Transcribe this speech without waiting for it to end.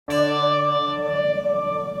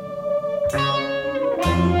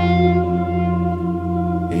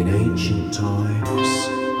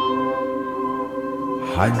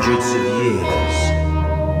Hundreds of years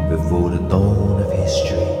before the dawn of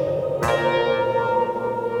history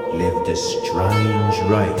lived a strange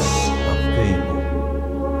race of people,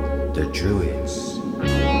 the Druids.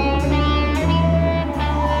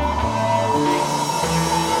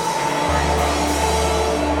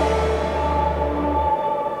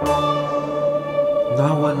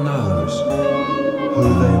 No one knows who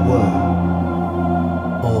they were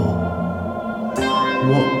or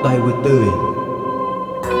what they were doing,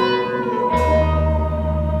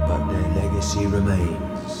 but their legacy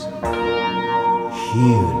remains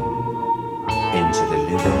hewn into the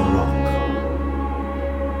living rock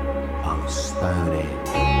of Stonehenge.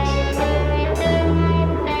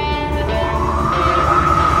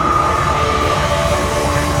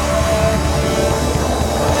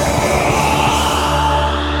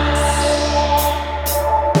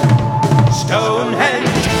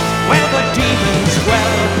 Stonehenge, where the demons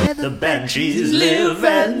dwell. The banshees live,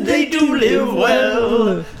 and they do live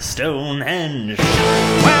well. Stonehenge,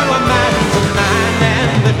 where a man's a man,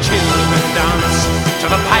 and the children dance to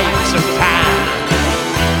the pipes of Pan.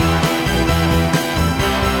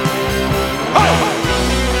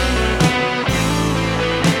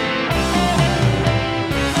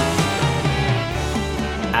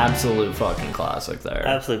 Absolute fucking classic there.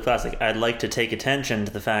 Absolute classic. I'd like to take attention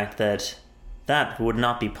to the fact that that would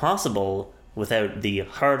not be possible without the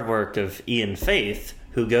hard work of Ian Faith,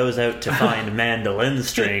 who goes out to find mandolin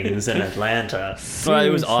strings in Atlanta. Well, it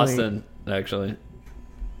was Austin, actually.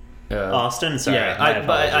 Austin? Sorry. Yeah,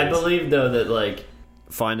 I believe, though, that, like,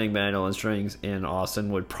 finding mandolin strings in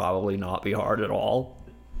Austin would probably not be hard at all.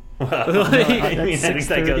 Well, I mean, I think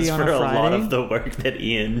that goes on for a a lot Friday? of the work that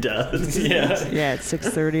Ian does. Yeah. Yeah, at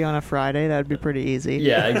 6:30 on a Friday, that would be pretty easy.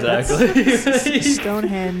 Yeah, exactly.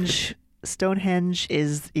 Stonehenge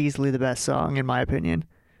is easily the best song, in my opinion.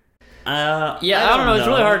 Yeah, I don't know. It's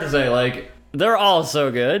really hard to say. Like, they're all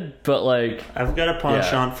so good, but, like... I've got a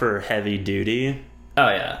penchant for Heavy Duty. Oh,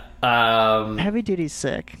 yeah. Heavy Duty's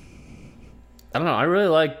sick. I don't know. I really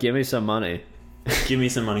like Give Me Some Money. Give Me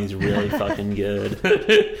Some Money's really fucking good.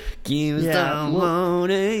 Give me Yeah, some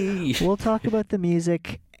money. We'll talk about the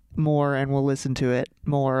music more, and we'll listen to it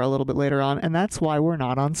more a little bit later on, and that's why we're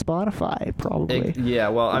not on Spotify, probably. Yeah,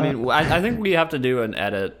 well, I mean, I think we have to do an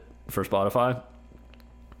edit for Spotify.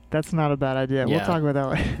 That's not a bad idea. Yeah. We'll talk about that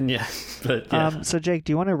later. Yeah, but yeah. So, Jake,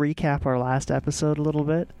 do you want to recap our last episode a little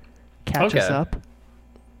bit? Catch us up?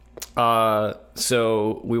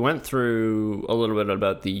 So we went through a little bit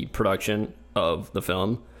about the production of the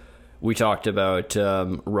film. We talked about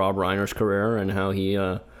Rob Reiner's career and how he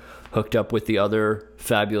hooked up with the other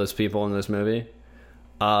fabulous people in this movie,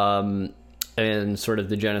 and sort of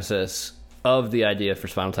the genesis of the idea for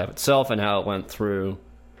Spinal Tap itself, and how it went through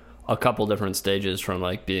a couple different stages, from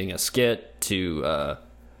like being a skit to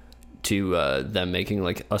them making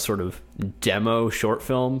like a sort of demo short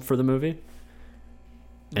film for the movie.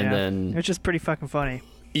 And then... It's just pretty fucking funny.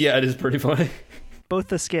 Yeah, it is pretty funny. Both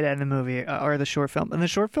the skit and the movie are the short film. And the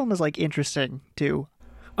short film is, like, interesting, too.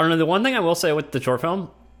 I don't know. The one thing I will say with the short film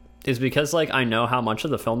is because, like, I know how much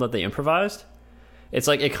of the film that they improvised. It's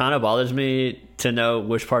like, it kind of bothers me to know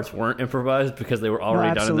which parts weren't improvised because they were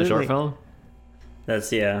already done in the short film.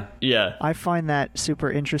 That's, yeah. Yeah. I find that super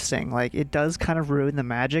interesting. Like, it does kind of ruin the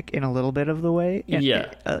magic in a little bit of the way.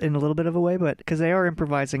 Yeah. In a little bit of a way, but because they are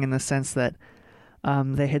improvising in the sense that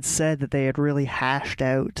they had said that they had really hashed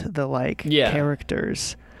out the, like,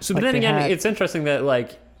 characters. So, like, but then again, it's interesting that,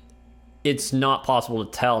 like, it's not possible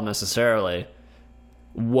to tell necessarily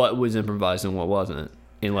what was improvised and what wasn't,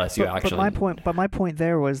 unless you actually... But my point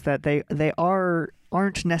there was that they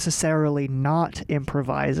aren't necessarily not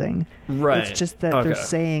improvising. Right. It's just that they're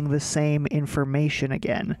saying the same information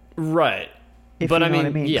again. Right. If but you I know mean, what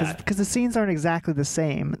I mean, yeah, because the scenes aren't exactly the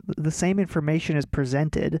same. The same information is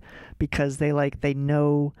presented because they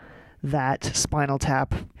know that Spinal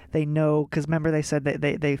Tap. They know, because remember they said that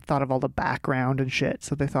they thought of all the background and shit,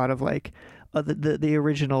 so they thought of like the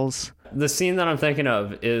originals. The scene that I'm thinking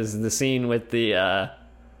of is the scene with the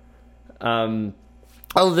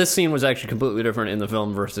this scene was actually completely different in the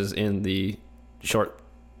film versus in the short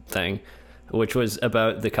thing, which was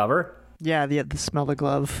about the cover. Yeah, the smell the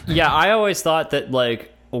glove. Yeah, I always thought that,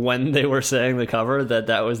 like, when they were saying the cover,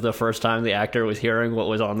 that was the first time the actor was hearing what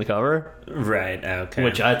was on the cover. Right, okay.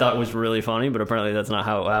 Which I thought was really funny, but apparently that's not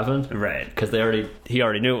how it happened. Right. Because he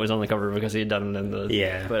already knew it was on the cover because he had done it in the...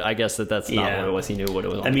 Yeah. But I guess that's not what it was. He knew what it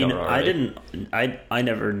was on the cover already. I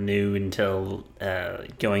never knew until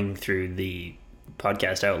going through the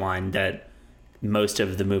podcast outline that most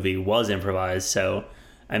of the movie was improvised, so,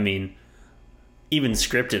 I mean... Even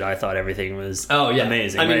scripted, I thought everything was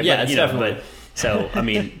amazing. I mean, right? yeah, but, it's you know, definitely. So I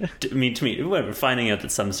mean, to me, whatever, finding out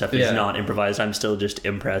that some stuff is Yeah. not improvised, I'm still just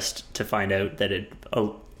impressed to find out that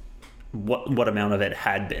what amount of it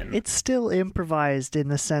had been. It's still improvised in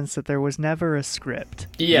the sense that there was never a script,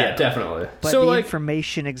 Yeah, definitely. but So the like,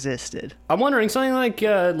 information existed. I'm wondering something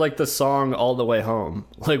like the song "All the Way Home."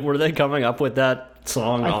 Like, were they coming up with that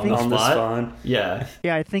song I on think- the on the spot? spot. Yeah.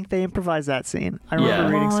 Yeah, I think they improvised that scene. I remember Yeah.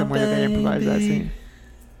 reading somewhere that they improvised that scene.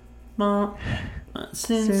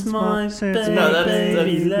 Since my since baby No, left me.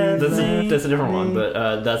 that's a different one,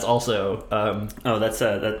 but that's also Oh, that's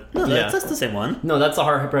that's the same one. no, that's the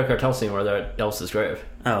Heartbreak Hotel scene where they're at Elsa's grave.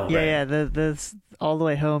 Oh, Yeah, right. yeah. The all the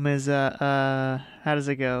way home is how does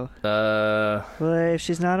it go? Well, if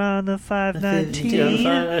she's not on the 519,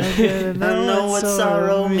 I know what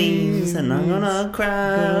sorrow means, and I'm gonna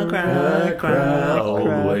cry, cry, cry all the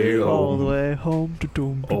way all the home. way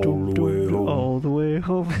home, all the way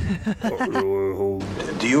home.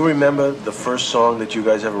 Do you remember the first song that you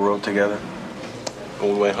guys ever wrote together?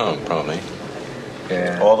 All the way home, probably.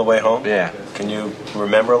 Yeah. All the way home? Yeah. Can you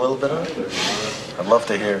remember a little bit of it? I'd love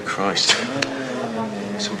to hear. Christ.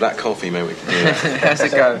 Some black coffee, maybe we can do that. How's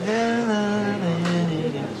it go?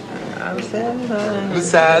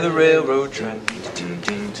 Beside the railroad track.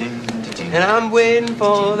 And I'm waiting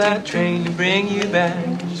for that train to bring you back.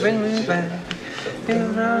 Bring me back.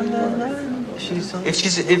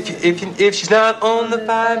 If she's not on the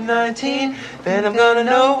 519, then I'm gonna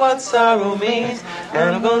know what sorrow means,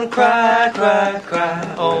 and I'm gonna cry, cry,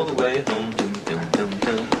 cry all the way home.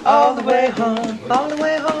 All the way home, all the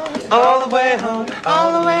way home, all the way home,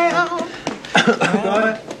 all the way home.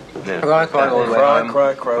 Cry, cry all the way Cry, home.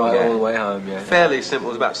 cry, cry All the way home, yeah. Fairly simple.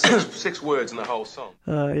 It was about six words in the whole song.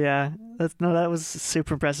 Yeah, that was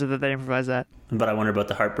super impressive that they improvised that. But I wonder about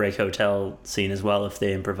the Heartbreak Hotel scene as well, if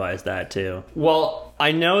they improvised that too. Well,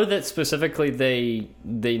 I know that specifically they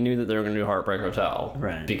knew that they were going to do Heartbreak Hotel,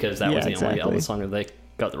 Right. Because that was Yeah, the only exactly. Elvis song that they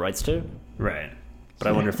got the rights to. Right. But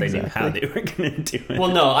I wonder if they knew how they were going to do it. Well,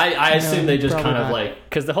 no, I assume they just probably kind of not. like,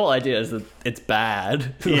 because the whole idea is that it's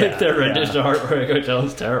bad. Yeah, like their rendition yeah. of Heartbreak Hotel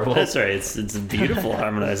is terrible. That's right. It's beautiful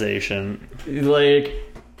harmonization. Like,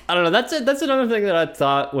 I don't know. That's it. That's another thing that I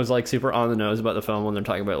thought was like super on the nose about the film when they're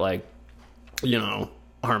talking about like, you know,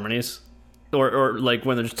 harmonies, or like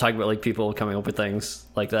when they're just talking about like people coming up with things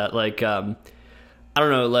like that. Like, I don't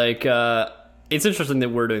know. Like, it's interesting that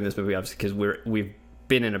we're doing this movie obviously because we've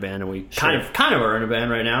been in a band and we kind of are in a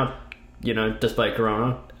band right now. You know, despite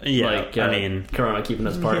Corona. Yeah, like, I mean, Corona keeping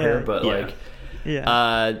us apart Yeah. here, but Yeah. like.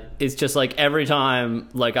 Yeah. It's just like every time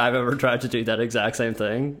like I've ever tried to do that exact same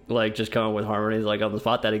thing, like just come up with harmonies like on the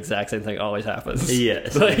spot, that exact same thing always happens. Yeah,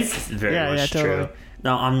 it's, Like- it's very Yeah, much yeah, totally. true.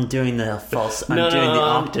 No, I'm doing the false. I'm No, doing no, the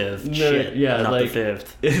I'm- octave. no, Shit, yeah, not like- the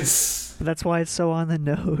fifth. It's That's why it's so on the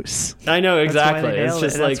nose. I know That's why they exactly. It's nailed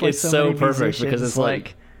just it. That's like why it's so many perfect because musicians, it's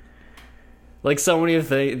like so many of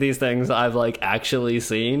these things I've like actually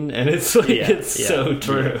seen, and it's like Yeah, it's yeah, so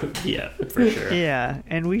true. Yeah, for sure. Yeah,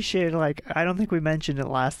 and we should like I don't think we mentioned it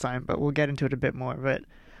last time, but we'll get into it a bit more. But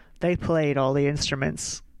they played all the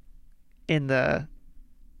instruments in the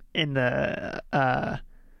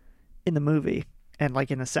movie and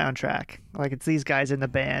like in the soundtrack. Like it's these guys in the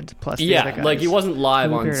band plus the other Yeah, guys. like he wasn't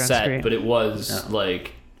live who on appeared on set, screen. but it was Yeah.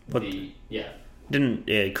 like But- yeah.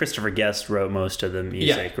 Didn't Christopher Guest wrote most of the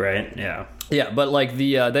music, right? Yeah. Yeah, but like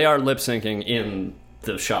they are lip syncing in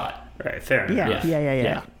the shot. Right. Fair enough.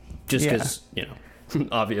 Yeah. Just Yeah. because you know,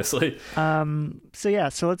 obviously.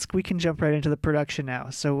 So we can jump right into the production now.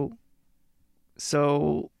 So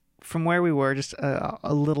from where we were, just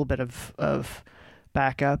a little bit of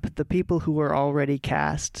backup. The people who were already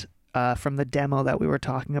cast from the demo that we were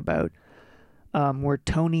talking about were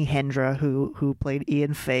Tony Hendra, who played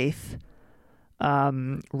Ian Faith.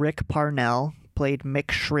 Rick Parnell played Mick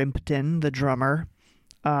Shrimpton, the drummer.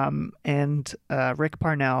 And Rick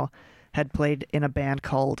Parnell had played in a band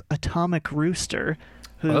called Atomic Rooster,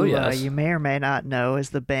 who Oh, yes. you may or may not know is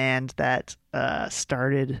the band that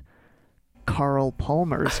started Carl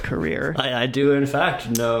Palmer's career. I do in fact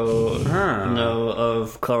know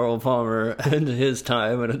of Carl Palmer and his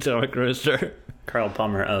time at Atomic Rooster. Carl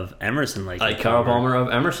Palmer of Emerson Lake. Like Carl Palmer of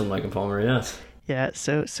Emerson, Lake and Palmer, yes. Yeah,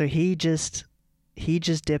 so he just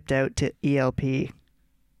dipped out to ELP,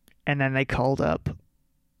 and then they called up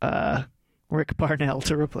Rick Parnell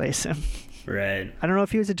to replace him. Right. I don't know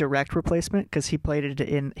if he was a direct replacement because he played it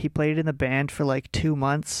in the band for like 2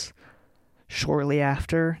 months shortly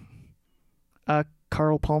after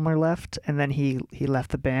Carl Palmer left, and then he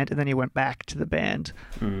left the band, and then he went back to the band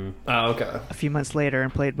Oh, okay. a few months later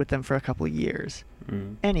and played with them for a couple of years.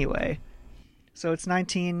 Anyway, so it's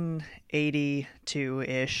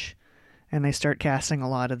 1982-ish, and they start casting a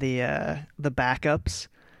lot of the backups,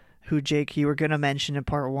 who, Jake, you were gonna mention in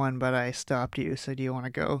part 1, but I stopped you. So do you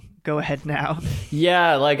want to go ahead now?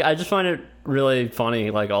 Yeah, like I just find it really funny,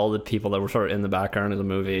 like all the people that were sort of in the background of the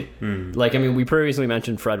movie. Like, I mean, we previously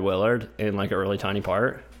mentioned Fred Willard in like a really tiny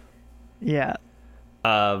part. Yeah.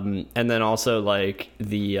 And then also like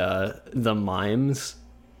the mimes,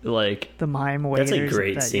 like The mime waiters. That's a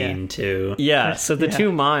great that- scene too. yeah. So the Yeah.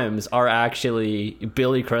 two mimes are actually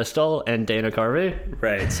Billy Crystal and Dana Carvey.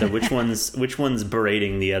 Right. So which one's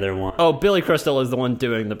berating the other one? Oh, Billy Crystal is the one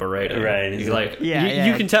doing the berating. Right. He's like, Yeah, you, yeah.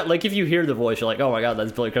 you can tell, like if you hear the voice, you're like, oh my god,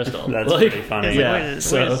 that's Billy Crystal. That's like, pretty funny. It's Yeah. like, wait a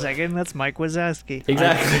so- second, that's Mike Wazowski.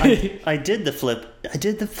 Exactly. I did the flip. I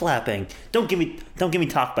did the flapping. Don't give me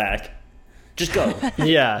talk back. Just go.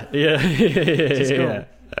 yeah. go.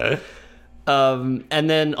 Yeah. And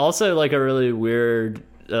then also like a really weird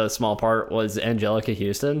small part was Angelica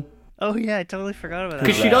Houston, Oh yeah, I totally forgot about that.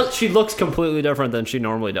 because she looks completely different than she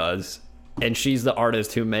normally does, and she's the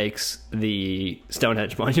artist who makes the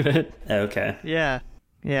Stonehenge monument, Okay. Yeah.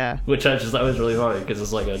 which I just thought was really funny because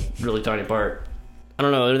it's like a really tiny part. I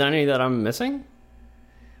don't know, are there any that I'm missing?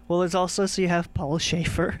 Well, there's also, so you have Paul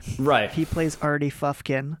Schaefer. Right. He plays Artie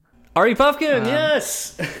Fufkin, Ari Puffkin,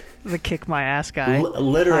 yes. the kick my ass guy.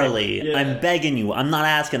 Literally, Yeah. I'm begging you. I'm not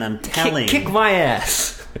asking. I'm telling. Kick my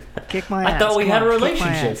ass. Kick my ass. I thought we Come had a on, kick my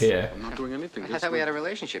relationship ass. here. I'm not doing anything. I thought we had a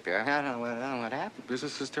relationship here. I don't know what happened.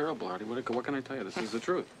 Business is terrible, Artie. What can I tell you? This is the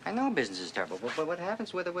truth. I know business is terrible, but what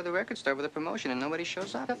happens with a record store with a promotion and nobody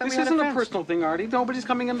shows up? I thought This we had isn't a friends. personal thing, Artie. Nobody's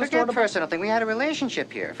coming in the store Forget to... personal thing. We had a relationship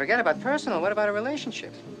here. Forget about personal. What about a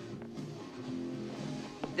relationship?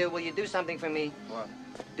 Will you do something for me? What?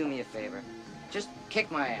 Do me a favor. Just kick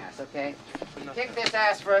my ass, okay? Kick this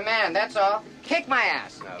ass for a man, that's all. Kick my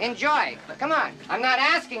ass. No. Enjoy. Come on. I'm not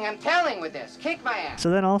asking, I'm telling with this. Kick my ass. So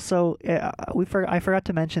then also, I forgot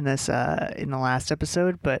to mention this in the last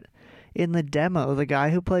episode, but in the demo, the guy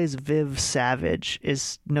who plays Viv Savage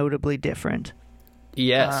is notably different.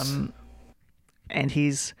 Yes. And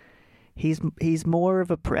he's more of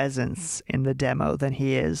a presence in the demo than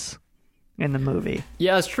he is in the movie.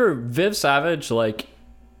 Yeah, it's true. Viv Savage, like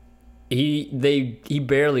he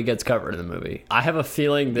barely gets covered in the movie. I have a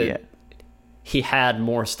feeling that he had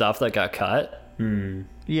more stuff that got cut.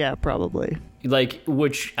 Yeah, probably. Like,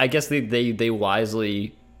 which I guess they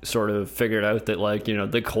wisely sort of figured out that, like, you know,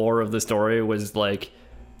 the core of the story was like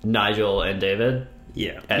Nigel and David.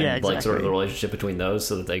 Yeah. And Yeah, like sort of exactly. the relationship between those,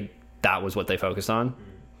 so that was what they focused on.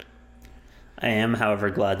 I am, however,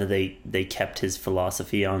 glad that they kept his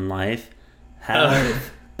philosophy on life.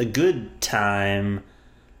 Have a good time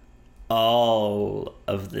all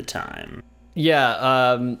of the time.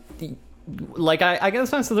 Yeah, like I get the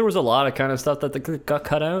sense that there was a lot of kind of stuff that got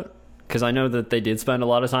cut out, because I know that they did spend a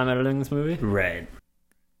lot of time editing this movie. Right.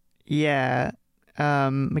 Yeah.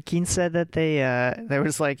 McKean said that there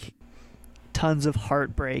was like tons of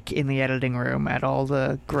heartbreak in the editing room at all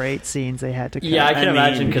the great scenes they had to cut. Yeah, I can I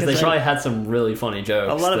imagine, mean, because they because, probably had some really funny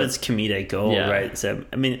jokes. A lot of that- it's comedic gold, Yeah. right? So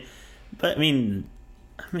I mean, I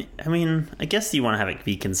guess you want to have it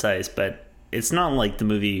be concise, but it's not like the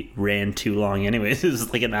movie ran too long anyways. It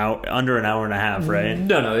was like under an hour and a half, right?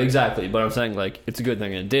 No, exactly. But I'm saying, like, it's a good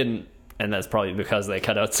thing it didn't, and that's probably because they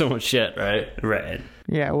cut out so much shit, right? Right.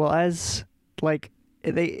 Yeah, well, as like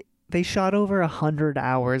they shot over 100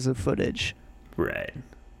 hours of footage. Right.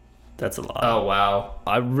 That's a lot. Oh wow,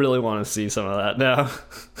 I really want to see some of that now.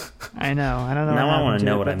 I know. I don't know. Now what I want happened to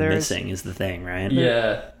know it, what but I'm there's- missing is the thing, right?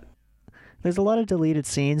 Yeah. There's a lot of deleted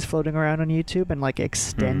scenes floating around on YouTube and like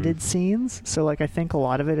extended scenes. So like I think a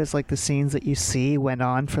lot of it is like the scenes that you see went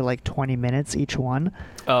on for like 20 minutes each one.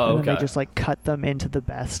 Oh, And then okay. they just like cut them into the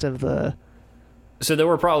best of the. So there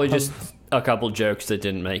were probably just a couple jokes that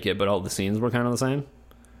didn't make it, but all the scenes were kind of the same.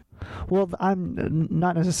 Well, I'm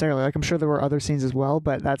not necessarily, like I'm sure there were other scenes as well,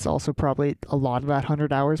 but that's also probably a lot of that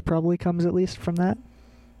 100 hours probably comes at least from that.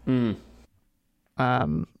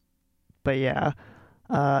 But yeah.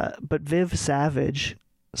 But Viv Savage,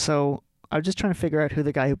 so I was just trying to figure out who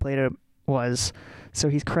the guy who played it was. So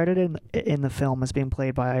he's credited in the film as being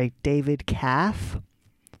played by David Caff.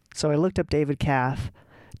 So I looked up David Caff.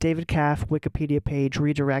 David Caff Wikipedia page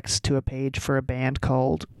redirects to a page for a band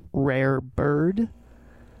called Rare Bird.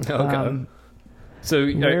 Okay. So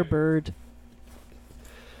Rare Bird.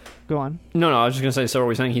 Go on. No, I was just gonna say. So are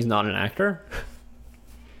we saying he's not an actor?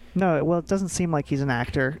 No, well, it doesn't seem like he's an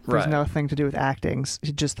actor. There's Right. nothing to do with acting. His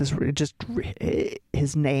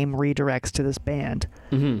name redirects to this band.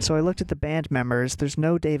 Mm-hmm. So I looked at the band members. There's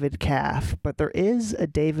no David Caff, but there is a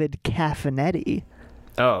David Caffinetti.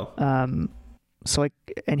 Oh.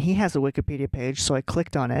 And he has a Wikipedia page, so I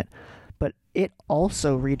clicked on it. but it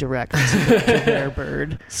also redirects to Rare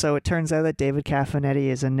Bird. So it turns out that David Caffinetti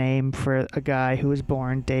is a name for a guy who was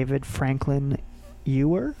born David Franklin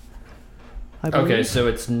Ewer. I believe. Okay, so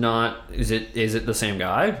it's not. Is it the same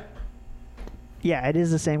guy? Yeah, it is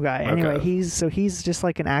the same guy. Okay. Anyway, he's just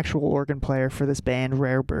like an actual organ player for this band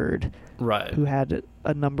Rare Bird, Right. who had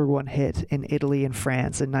a #1 hit in Italy and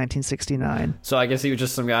France in 1969. So I guess he was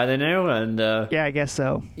just some guy they knew, and Yeah, I guess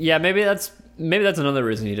so. yeah, maybe that's another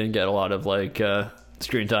reason he didn't get a lot of like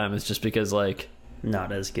screen time. Is just because like,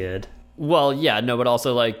 Not as good. well, yeah, no, but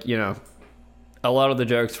also like a lot of the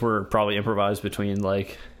jokes were probably improvised between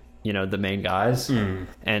like the main guys,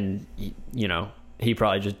 and he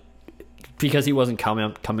probably just because he wasn't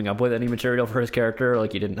coming up with any material for his character,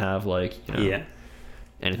 like he didn't have like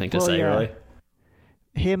anything to say really.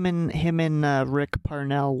 Him and Rick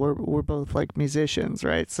Parnell were both like musicians,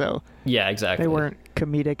 right? So Yeah, exactly. they weren't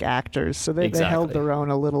comedic actors, so they held Exactly. their own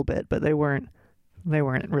a little bit, but they weren't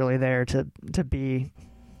really there to be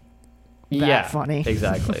that funny.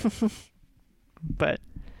 Exactly. but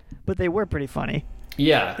they were pretty funny.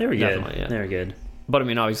 Yeah, They were good. definitely, yeah. They were good. But I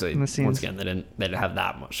mean, obviously, In the once scenes. again, they didn't have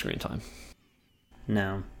that much screen time.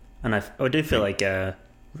 No. And I do feel like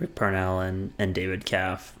Rick Parnell and David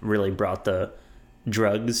Caff really brought the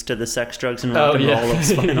drugs to the sex, drugs, and rock and roll of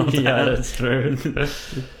Spinal Tap. Yeah, that's true.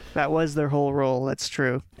 That was their whole role. That's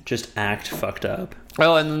true. Just act fucked up.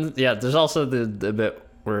 Oh, and yeah, there's also the bit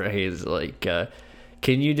where he's like,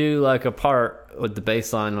 "Can you do like a part with the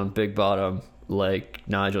bass line on Big Bottom like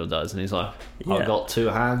Nigel does?" And he's like, "I've Yeah. got two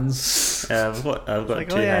hands." I've got Like,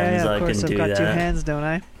 two hands. of I course can I've do got that. 2 hands, don't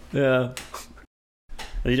I? Yeah.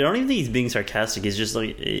 I don't even think he's being sarcastic. He's just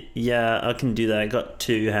like, yeah, I can do that. I got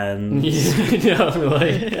 2 hands.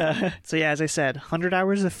 Yeah. So yeah, as I said, 100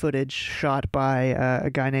 hours of footage shot by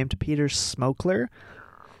a guy named Peter Smokler.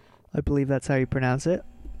 I believe that's how you pronounce it.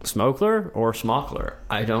 Smokler or Smokler?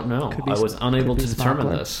 I don't know. Could be I was unable could to be determine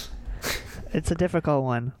Smokler. this. It's a difficult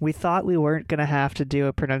one. We thought we weren't going to have to do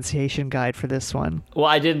a pronunciation guide for this one. Well,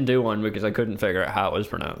 I didn't do one because I couldn't figure out how it was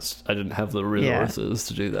pronounced. I didn't have the resources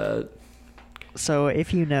to do that. So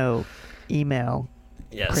if you know, email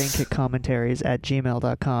Yes.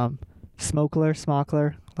 cranekitcommentaries@gmail.com.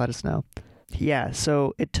 Smokler, let us know. Yeah,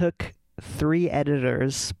 so it took 3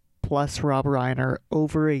 editors plus Rob Reiner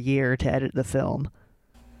over a year to edit the film.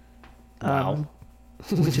 Wow.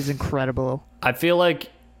 Which is incredible. I feel like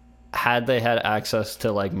had they had access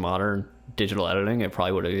to like modern digital editing, it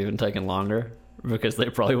probably would have even taken longer because they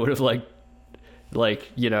probably would have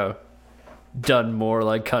done more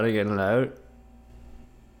like cutting in and out.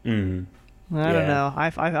 Mm. I don't know.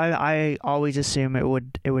 I always assume it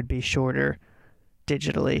would be shorter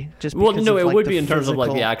digitally. Just Well, because no, of, it like, would the be in terms of like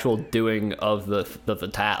the physical- actual doing of the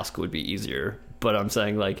task would be easier. But I'm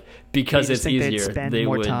saying like because You it's just think they'd easier, spend they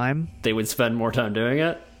more would time? They would spend more time doing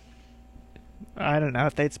it. I don't know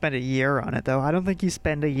if they'd spend a year on it though. I don't think you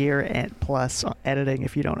spend a year and plus on editing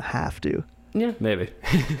if you don't have to. Yeah, maybe.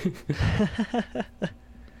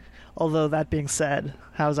 Although that being said,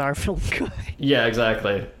 how's our film going? Yeah,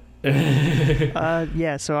 exactly.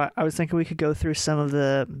 Yeah, so I was thinking we could go through some of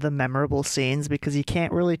the memorable scenes because you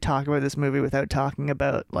can't really talk about this movie without talking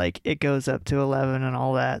about like it goes up to 11 and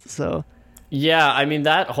all that. So Yeah, I mean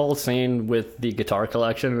that whole scene with the guitar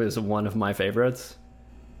collection is one of my favorites.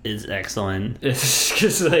 Is excellent. It's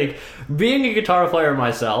just like being a guitar player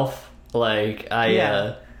myself, like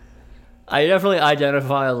I definitely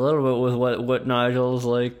identify a little bit with what Nigel's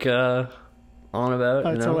like on about.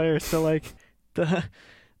 That's hilarious. So like the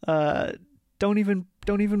don't even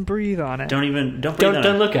breathe on it. Don't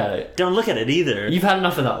look at it. Don't look at it either. You've had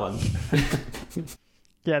enough of that one.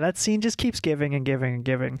 Yeah, that scene just keeps giving and giving and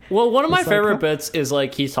giving. Well, one of my It's like, favorite huh? bits is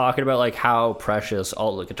like he's talking about like how precious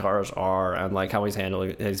all the guitars are and like how he's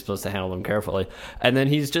supposed to handle them carefully, and then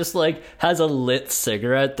he's just like has a lit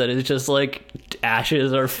cigarette that is just like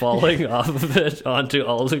ashes are falling off of it onto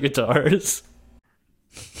all the guitars.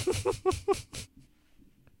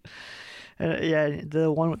 Yeah,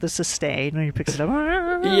 the one with the sustain when he picks it up.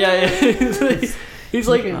 Yeah. He's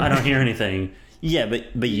like I don't hear anything. Yeah,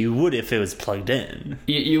 but you would if it was plugged in.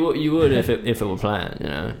 you would if it were playing, you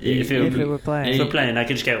know. If it were playing. If it were playing, I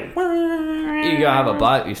could just go. You gotta have a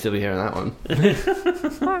bite, you still be hearing that one.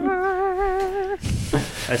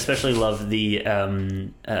 I especially love the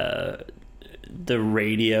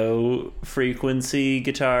radio frequency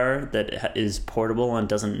guitar that is portable and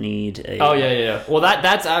doesn't need a. Oh yeah. Well,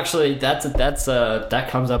 that's actually that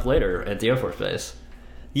comes up later at the Air Force Base.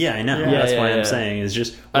 Yeah, I know. Yeah. That's why Yeah. I'm saying is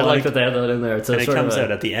just. I like that they had that in there. It's and it sort comes of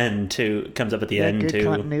out at the end too. Comes up at the Yeah, end good too.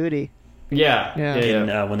 continuity.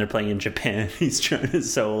 Yeah. When they're playing in Japan, he's trying to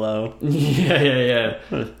solo. Yeah.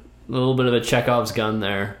 little bit of a Chekhov's gun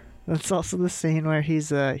there. That's also the scene where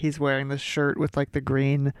he's wearing the shirt with like the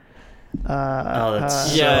green.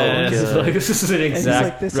 That's Yeah, so good. this is an And he's exact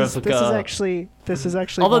like, this replica. is actually.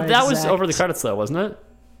 Although my that was exact- over the credits, though, wasn't it?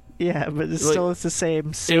 Yeah, but it's Like, still it's the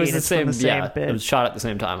same scene. It was the It's same. from the same Yeah, bit. it was shot at the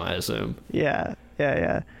same time, I assume. Yeah.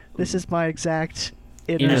 This is my exact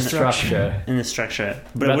Inner structure. structure. In the structure,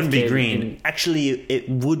 but it wouldn't be Replicated green. in- Actually, it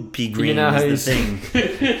would be green. You know how is the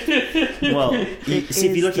he's- thing. Well, see,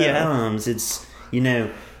 if you look at your though. arms, it's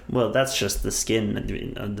well, that's just the skin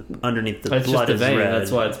underneath the It's blood just the is vein. red.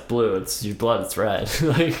 That's why it's blue. It's your blood. It's red.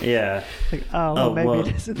 Like, Yeah. Like, oh, maybe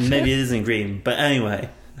it isn't. maybe it isn't green, but anyway.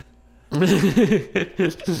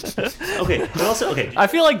 Okay, but also okay. I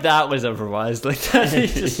feel like that was improvised. Like that. he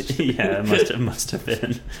just- Yeah, it must have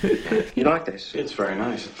been. You like this? It's very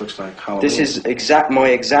nice. It looks like Halloween. This is my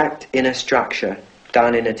exact inner structure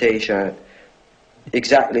done in a t-shirt.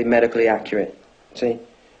 Exactly medically accurate. See?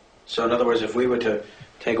 So in other words, if we were to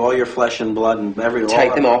take all your flesh and blood and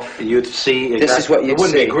Take them off. you'd see exactly. This is what you'd It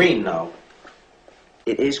wouldn't see. be green, though.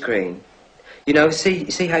 It is green. You know,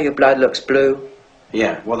 see how your blood looks blue?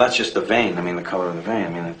 Yeah, well, that's just the vein. I mean, the color of the vein. I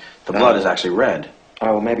mean, the blood is actually red.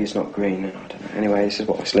 Oh, well, maybe it's not green. I don't know. Anyway, this is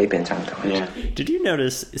what I sleep in sometimes. Yeah. Did you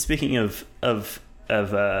notice? Speaking of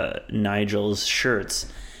Nigel's shirts,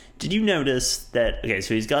 did you notice that? Okay,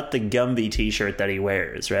 so he's got the Gumby T-shirt that he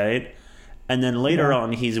wears, right? And then later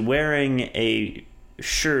on, he's wearing a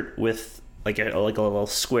shirt with like a little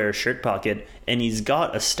square shirt pocket, and he's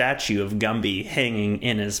got a statue of Gumby hanging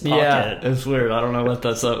in his pocket. yeah, it's weird. I don't know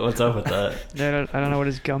what's up with that. I don't know what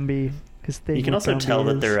his Gumby his thing. You can with also Gumby tell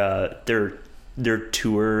is. that their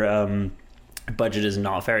tour budget is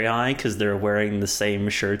not very high because they're wearing the same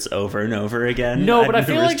shirts over and over again. No, at but I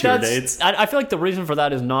feel numerous like tour that's. dates. I feel like the reason for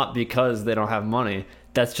that is not because they don't have money.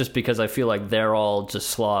 That's just because I feel like they're all just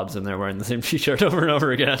slobs and they're wearing the same T-shirt over and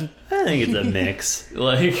over again. I think it's a mix.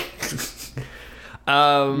 Like,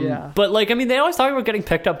 Yeah. But like, I mean, they always talk about getting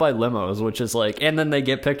picked up by limos, which is like, and then they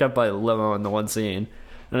get picked up by a limo in the one scene,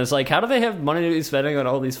 and it's like, how do they have money to be spending on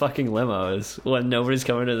all these fucking limos when nobody's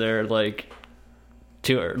coming to their like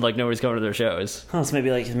tour, like nobody's coming to their shows? Oh, it's maybe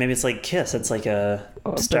it's like Kiss. It's like a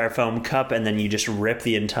styrofoam cup, and then you just rip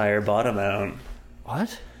the entire bottom out.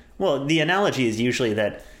 What? Well, the analogy is usually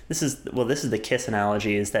that this is the Kiss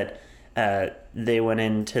analogy is that they went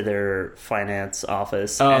into their finance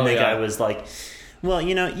office and the guy was like, well,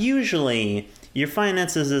 usually your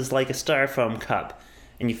finances is like a styrofoam cup,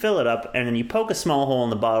 and you fill it up and then you poke a small hole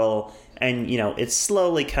in the bottle and it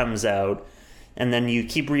slowly comes out, and then you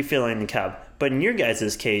keep refilling the cup. But in your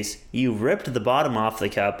guys' case, you ripped the bottom off the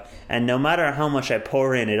cup, and no matter how much I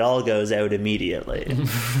pour in, it all goes out immediately.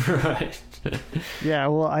 Right. Yeah,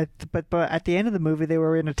 well, but at the end of the movie, they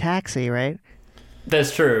were in a taxi, right?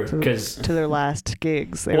 That's true, because To their last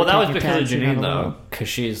gigs. They well, were that was taking a because of taxi Janine down the though, road. because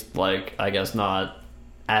she's like, I guess not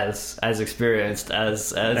as experienced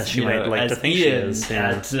as she you might know, like as to think she Ian is,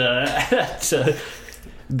 yeah. at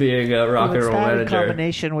being a rock Well, and it's roll that in manager.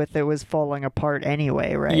 combination with it was falling apart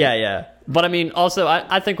anyway, right? Yeah. But I mean, also,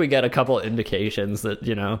 I think we get a couple indications that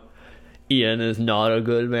Ian is not a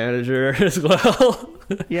good manager as well.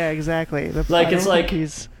 Yeah, exactly. Like, I it's don't like, think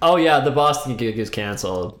he's. oh yeah, the Boston gig is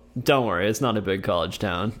canceled. Don't worry, it's not a big college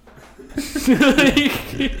town.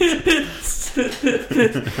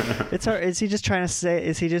 It's hard. Is he just trying to say?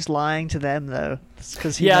 Is he just lying to them though?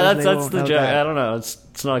 Because Yeah, that's the joke. I don't know.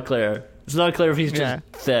 It's not clear. It's not clear if he's just Yeah.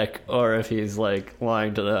 thick or if he's like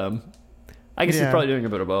lying to them. I guess he's Yeah. probably doing a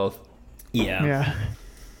bit of both. Yeah. Yeah.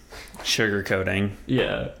 Sugarcoating.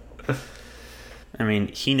 Yeah. I mean,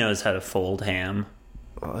 he knows how to fold ham.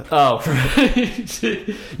 Oh,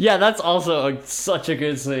 right. Yeah, that's also such a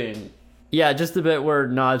good scene. Yeah, just the bit where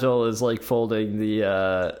Nigel is like folding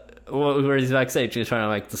the where he's backstage, he's trying to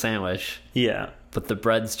make the sandwich, Yeah. but the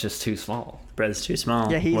bread's just too small. Bread's too small.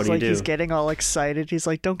 Yeah, he's what do like you do? he's getting all excited. He's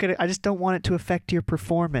like, "Don't get it. I just don't want it to affect your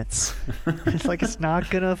performance." It's like it's not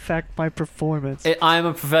gonna affect my performance. I'm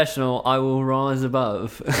a professional. I will rise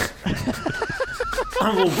above.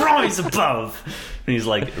 I will rise above. And he's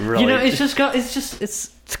like, really? It's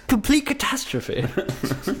a complete catastrophe.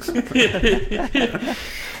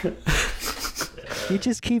 You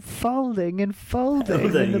just keep folding and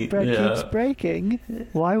folding, and the bread Yeah. keeps breaking.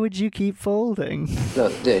 Why would you keep folding?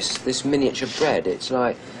 Look, this miniature bread, it's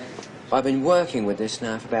like, I've been working with this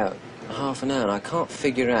now for about half an hour and I can't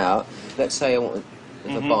figure out, let's say I want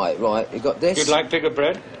a bite, right? You got this? You'd like bigger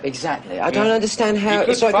bread? Exactly. I don't understand how... You could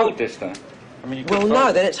it's like fold this, though. I mean, you could well, fold no,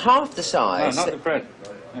 it. then it's half the No, size. not the bread.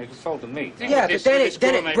 You can fold the meat. Yeah, but then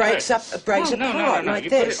it breaks apart No. like You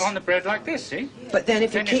this. put it on the bread like this, see? But then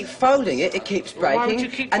if you keep folding it, it keeps Well, why would breaking,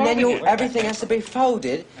 you keep and then folding it? everything has to be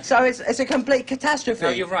folded. So it's a complete catastrophe. No,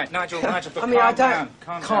 you're right, Nigel. But I mean, I calm don't. down.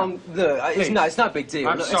 Calm down. Look, Please. it's no big deal.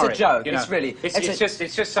 I'm Look, sorry. it's a joke. You know, It's really.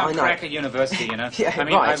 It's just some I know. crack at university, you know. Yeah, I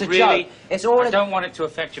mean, right, I it's a really. joke. It's all. I don't want it to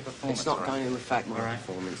affect your performance. It's not all right? going to affect my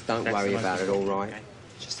performance. Don't That's worry the most about it. All important. right.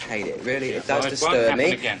 Just hate it. Really, it Well, does it won't disturb happen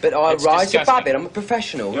me. again. But I It's rise disgusting. above it. I'm a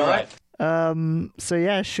professional, You're right? So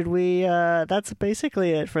yeah, should we that's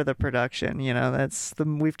basically it for the production, you know.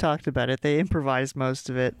 We've talked about it. They improvised most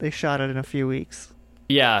of it. They shot it in a few weeks.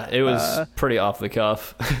 Yeah, it was pretty off the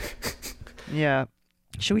cuff. Yeah.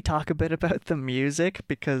 Should we talk a bit about the music,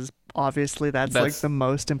 because obviously that's like the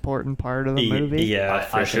most important part of the movie? Yeah,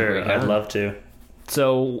 for sure. I'd love to.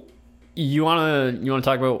 So you wanna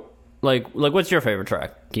talk about like what's your favorite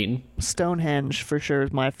track, Keaton? Stonehenge for sure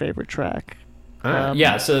is my favorite track.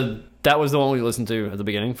 Yeah, so that was the one we listened to at the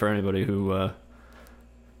beginning for anybody who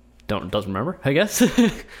doesn't remember, I guess.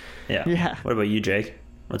 Yeah. What about you, Jake?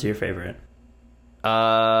 What's your favorite?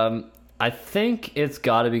 I think it's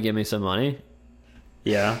got to be "Give Me Some Money."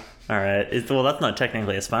 Yeah. All right. Well, that's not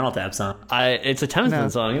technically a Spinal Tap song. It's a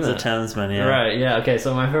Townsend song, isn't it? It's a Townsend, yeah. Right. Yeah. Okay.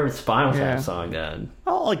 So my favorite Spinal Tap song, then.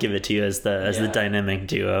 I'll give it to you as the dynamic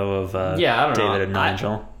duo of I don't know. David and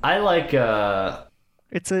Nigel. I like.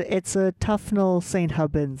 It's a Tufnell St.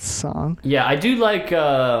 Hubbins song. Yeah, I do like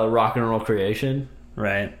Rock and Roll Creation.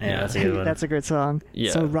 Right. Yeah, that's a good one. That's a great song.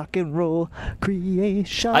 Yeah. So rock and roll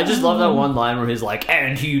creation. I just love that one line where he's like,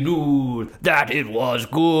 "And he knew that it was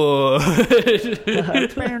good."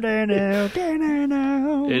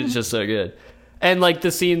 It's just so good. And like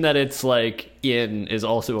the scene that it's like in is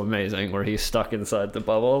also amazing, where he's stuck inside the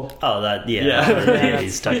bubble. Oh, that yeah,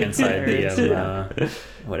 he's stuck inside the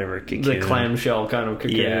whatever cocoon. The clamshell kind of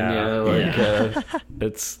cocoon.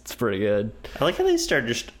 It's pretty good. I like how they start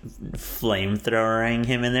just flamethrowering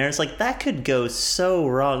him in there. It's like that could go so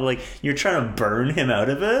wrong. Like you're trying to burn him out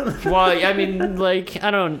of it. Well, I mean, like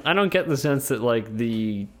I don't get the sense that like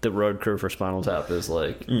the road crew for Spinal Tap is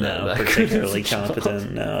like no particularly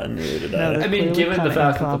competent. No, neither did I. I mean, given the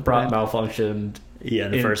fact that the prop malfunctioned. Yeah,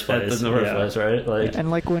 in the first place. In the first place, right? Like,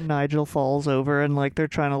 and like when Nigel falls over and like they're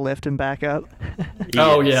trying to lift him back up.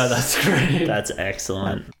 Oh yeah, that's great. That's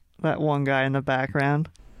excellent. That one guy in the background.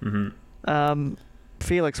 Mm-hmm.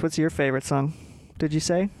 Felix, what's your favorite song? Did you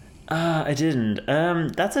say? I didn't.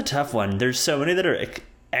 That's a tough one. There's so many that are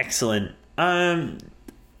excellent.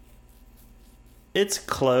 It's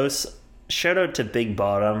close. Shout out to Big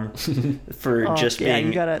Bottom for just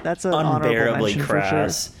being that's an unbearably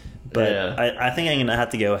crass. Sure. But I think I'm gonna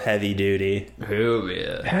have to go Heavy Duty. Heavy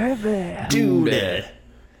Duty.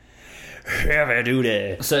 Heavy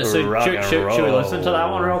Duty. So should we listen to that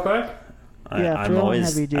one real quick? I'm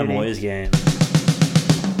always game.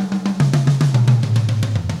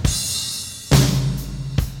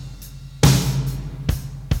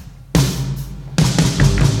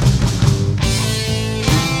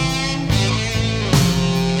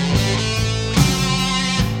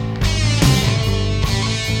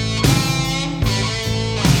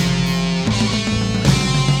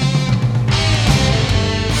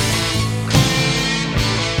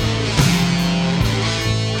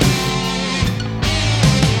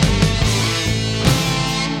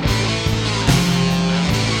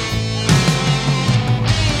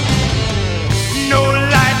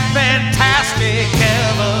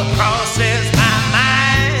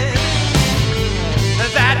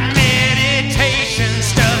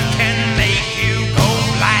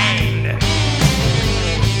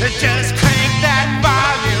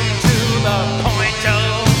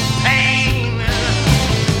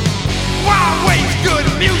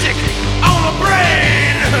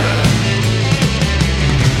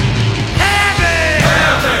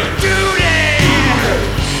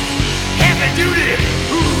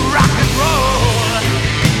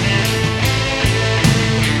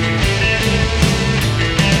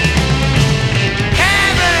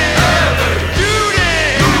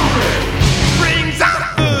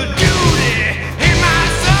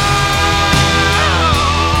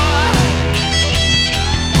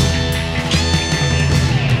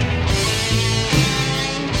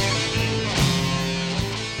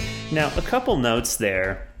 Now, a couple notes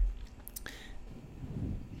there.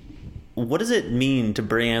 What does it mean to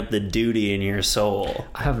bring out the duty in your soul?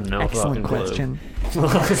 I have no Excellent fucking question. clue.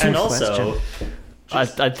 And also, I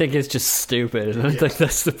think it's just stupid. I think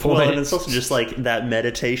that's the point. well, and it's also just like that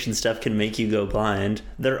meditation stuff can make you go blind.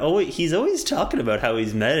 He's always talking about how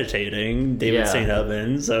he's meditating, David St.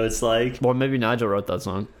 Hubbins. So it's like, well, maybe Nigel wrote that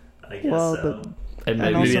song. I guess so. And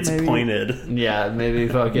And maybe also it's maybe- pointed. yeah, maybe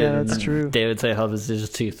fucking Yeah, that's true. David St. Hubbins is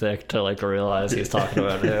just too thick to like realize he's talking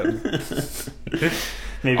about him.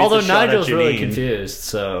 Maybe Although it's a shot at Nigel's really Janine. confused,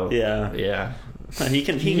 so Yeah. yeah. He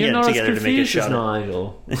can You're get not as together to make a confused as shot. At,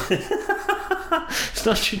 Nigel. It's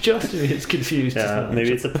not your job to be as confused. as yeah, Nigel.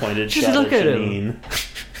 maybe it's a pointed Just shot look at at Janine.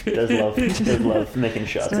 Does love making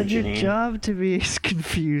shots It's at not your Janine. job to be as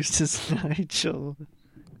confused as Nigel.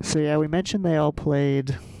 So yeah, we mentioned they all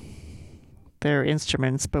played their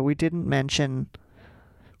instruments, but we didn't mention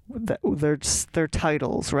their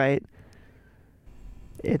titles, right?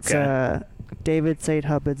 It's Okay. David St.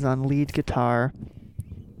 Hubbins on lead guitar,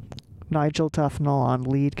 Nigel Tufnell on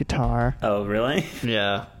lead guitar, Oh, really?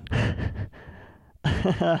 Yeah.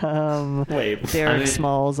 Wait, Derek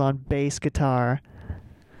Smalls on bass guitar.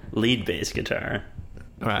 lead bass guitar.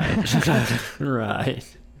 Right.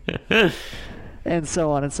 Right. And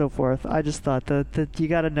so on and so forth. I just thought that you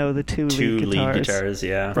got to know the two Two lead lead guitars,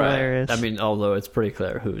 yeah. Hilarious. I mean, although it's pretty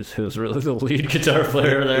clear who's really the lead guitar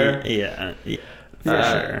player there. Yeah, for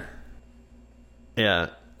sure. Yeah.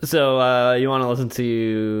 So you want to listen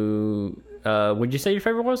to? Would you say your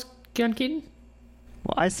favorite was Ken Keaton?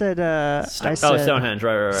 Well, I said Stonehenge,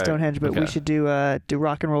 right. Stonehenge, but we Okay. should do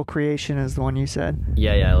Rock and Roll Creation is the one you said.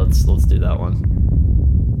 Yeah. Let's do that one.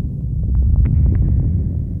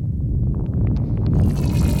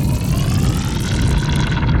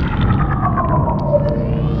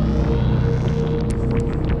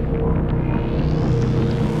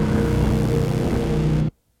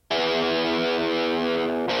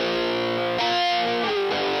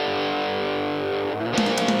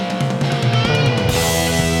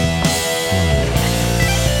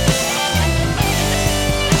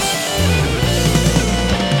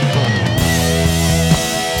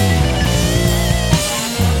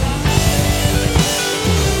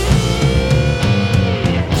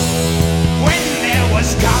 When there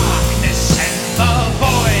was darkness and the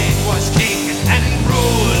void was king and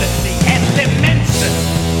ruled the elements.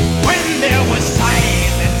 When there was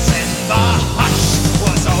silence and the hush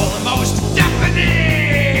was almost deafening.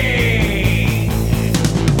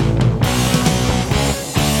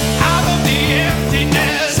 Out of the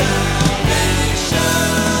emptiness,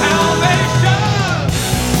 salvation,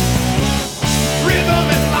 rhythm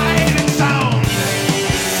and light and sound.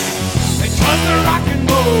 It was the rock and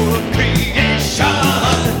roll creation.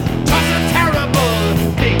 It was a terrible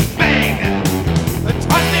big bang. It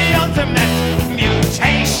was the ultimate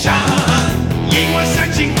mutation. Ying was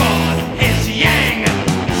searching for his yang,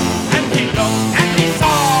 and he looked and he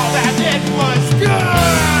saw that it was good.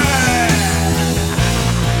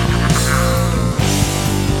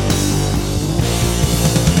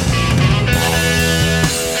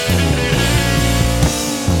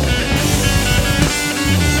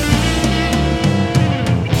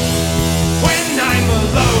 When I'm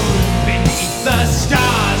alone beneath the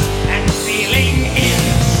stars and feeling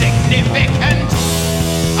insignificant,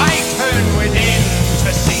 I turn within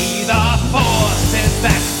to see the forces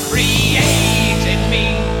that created me.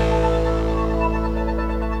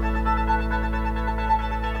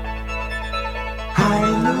 I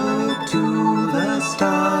look to the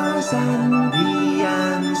stars and the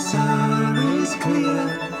answer is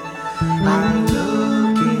clear. I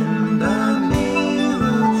look in the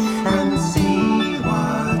mirror and see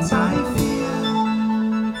what I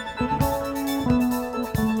feel.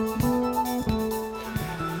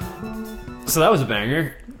 So that was a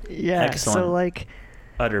banger. Yeah. Excellent. So like,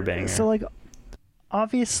 Utter banger.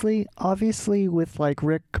 obviously with like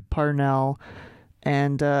Rick Parnell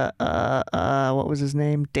and what was his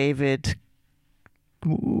name? David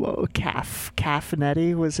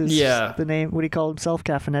Caffinetti was the name. What he called himself,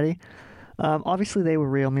 Caffinetti. Obviously they were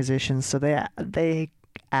real musicians, so they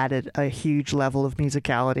added a huge level of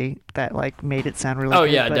musicality that like made it sound really Oh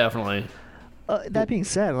good. yeah, But, definitely. that being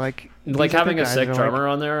said, like these Having other a guys sick are, drummer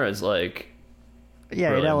on there is like yeah,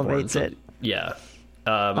 really it elevates important. it. Yeah.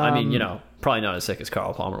 I mean, probably not as sick as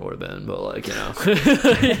Carl Palmer would have been, but like,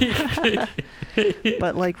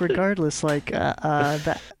 But like regardless, like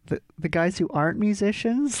the guys who aren't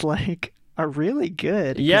musicians like are really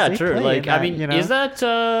good. 'cause Yeah, they true. play Like, in I that, mean, you know? is that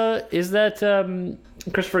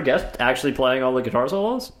Christopher Guest actually playing all the guitar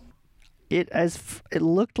solos? It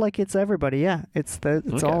looked like it's everybody. Yeah, it's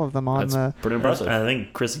Okay. all of them on That's the. pretty impressive. I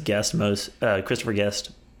think Christopher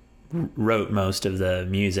Guest wrote most of the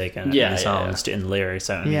music and Yeah, the songs and lyrics.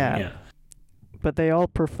 So, Yeah. But they all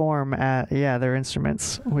perform at their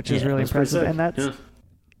instruments, which is Yeah, really that's pretty impressive, sick. and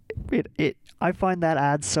that's it. I find that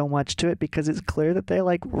adds so much to it because it's clear that they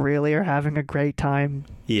like really are having a great time.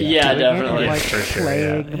 Yeah, doing it definitely. and, like For sure,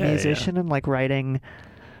 playing yeah. a musician and like writing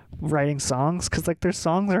writing songs, because like their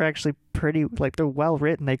songs are actually pretty, like they're well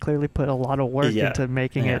written. They clearly put a lot of work Yeah. into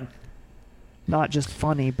making Yeah. it not just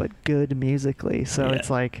funny but good musically. So Yeah. it's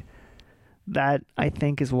like that, I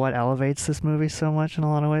think, is what elevates this movie so much in a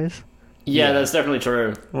lot of ways. Yeah, that's definitely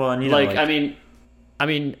true. Well, and you know, like, I mean,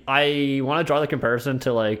 I want to draw the comparison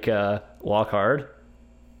to like Walk Hard,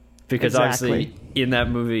 because obviously in that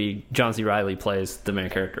movie John C. Reilly plays the main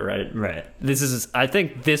character, right? Right. I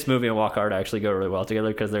think this movie and Walk Hard actually go really well together,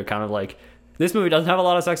 because they're kind of like, this movie doesn't have a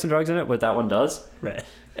lot of sex and drugs in it, but that one does. Right.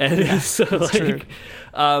 And so like, true.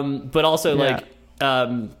 but also Yeah.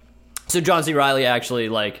 like, so John C. Reilly actually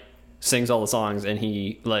like sings all the songs, and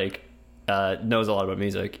he like knows a lot about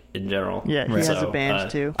music in general. Yeah, he has So, a band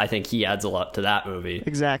too. I think he adds a lot to that movie.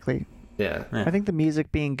 Exactly. Yeah. I think the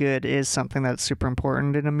music being good is something that's super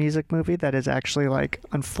important in a music movie that is actually like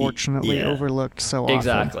unfortunately Yeah. overlooked so often.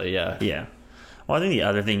 Exactly. Yeah. Yeah. Well, I think the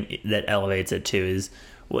other thing that elevates it too is,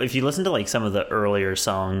 well, if you listen to like some of the earlier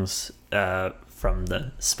songs from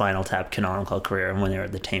the Spinal Tap canonical career, when they were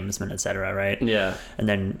at the Tamesmen, etc., right? Yeah. And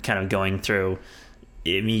then kind of going through,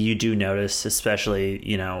 I mean, you do notice, especially,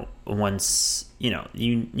 you know, once, you know,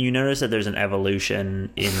 you notice that there's an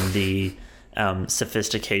evolution in the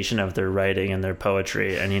sophistication of their writing and their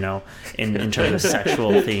poetry, and, you know, in terms of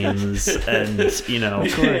sexual themes, and, you know,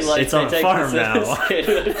 it's on a farm now.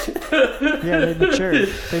 Yeah, they matured.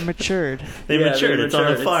 They matured. It's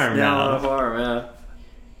on a farm now. now. On a farm, yeah.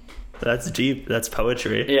 That's deep. That's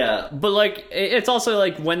poetry. Yeah, but like it's also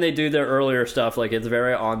like when they do their earlier stuff, like it's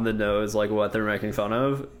very on the nose, like what they're making fun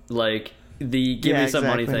of. Like the give me some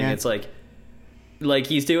money thing. yeah. It's like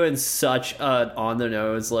he's doing such an on the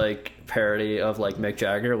nose like parody of like Mick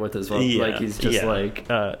Jagger with his voice. Yeah, Like he's just yeah. like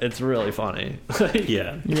it's really funny.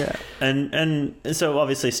 Yeah. Yeah. And so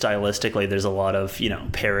obviously stylistically there's a lot of, you know,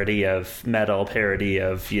 parody of metal, parody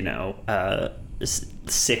of, you know,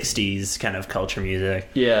 60s kind of culture music.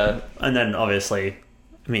 Yeah. And then obviously,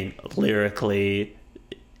 I mean, lyrically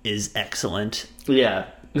is excellent. Yeah.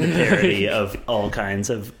 Parody of all kinds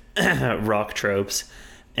of rock tropes,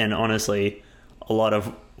 and honestly a lot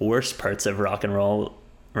of worst parts of rock and roll,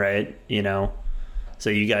 right? You know, so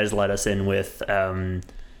you guys let us in with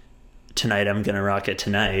Tonight I'm Gonna Rock It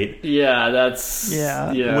Tonight. Yeah, that's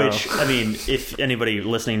Which, I mean, if anybody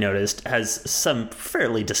listening noticed, has some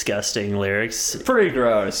fairly disgusting lyrics. Pretty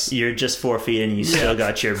gross. You're just 4 feet and you still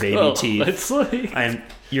got your baby teeth. It's like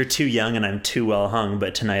You're too young and I'm too well hung,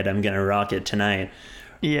 but tonight I'm gonna rock it tonight.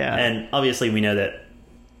 Yeah. And obviously we know that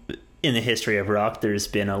in the history of rock there's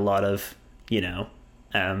been a lot of, you know,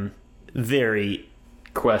 very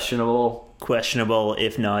questionable,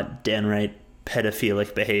 if not downright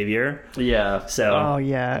pedophilic behavior. Yeah. So oh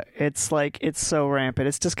yeah, it's like it's so rampant.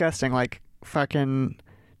 It's disgusting. Like fucking,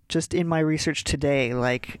 just in my research today,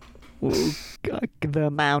 like the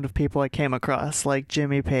amount of people I came across, like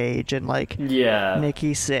Jimmy Page and like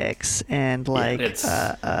Nikki Sixx and like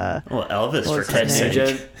well, Elvis for Ted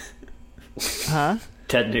Nugent. Huh?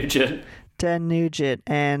 Ted Nugent. Ted Nugent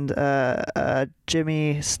and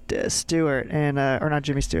Jimmy Stewart and or not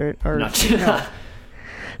Jimmy Stewart or no.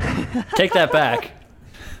 Take that back.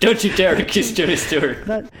 Don't you dare accuse Jimmy Stewart.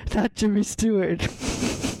 Not Jimmy Stewart.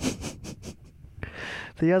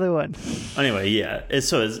 The other one. Anyway, yeah.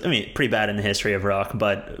 It's I mean, pretty bad in the history of rock,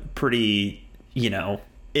 but pretty, you know,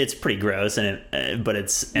 it's pretty gross, and but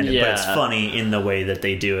it's funny in the way that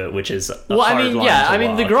they do it, which is a hard line to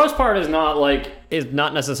walk. The gross part is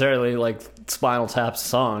not necessarily like Spinal Tap's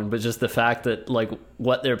song, but just the fact that like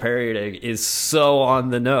what they're parodying is so on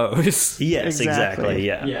the nose. Yes, exactly.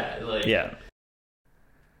 Yeah. Yeah.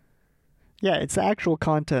 Yeah, it's the actual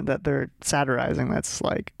content that they're satirizing that's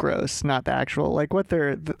like gross, not the actual like what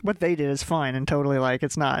they did is fine and totally like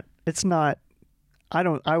it's not.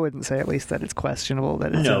 I wouldn't say at least that it's questionable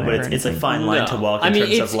that it's no, but it's a fine line to walk in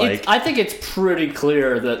terms of like. I think it's pretty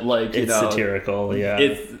clear that like it's satirical. Yeah,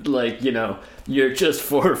 it's like, you know, you're just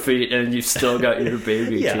 4 feet and you've still got your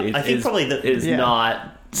baby teeth. I think probably is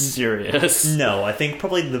not serious. No, I think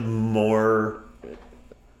probably the more.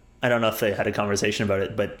 I don't know if they had a conversation about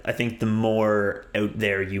it, but I think the more out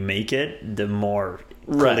there you make it, the more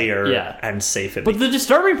clear and safe it becomes. But the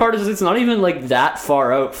disturbing part is it's not even like that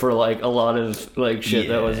far out for like a lot of like shit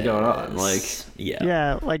that was going on. Like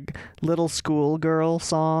yeah, like little schoolgirl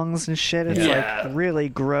songs and shit. It's like really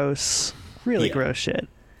gross, gross shit.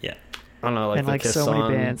 Yeah. I don't know, like and the like Kiss so many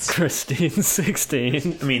song, bands. Christine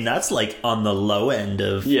 16. I mean, that's like on the low end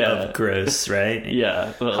of gross, right?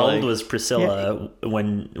 Yeah. But How like, old was Priscilla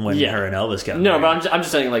when Yeah. her and Elvis got No, married? but I'm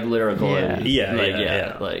just saying like lyrical.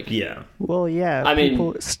 Yeah. Well, yeah. I mean-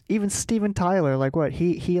 people, even Steven Tyler, like what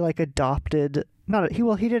he like adopted. Not he.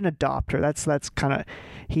 Well, he didn't adopt her. That's kind of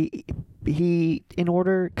he in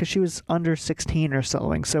order because she was under 16 or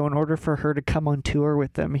something. So in order for her to come on tour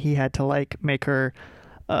with them, he had to like make her.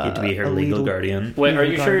 You had to be her a legal guardian. Wait, are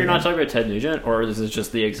legal you sure you're not guardian. talking about Ted Nugent, or is this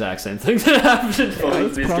just the exact same thing that happened in both of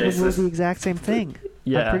It's these probably cases? the exact same thing.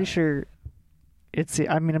 Yeah. I'm pretty sure.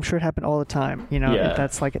 I'm sure it happened all the time. You know, Yeah.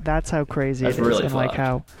 that's how crazy That's it is, really and like fucked.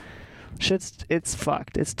 how it's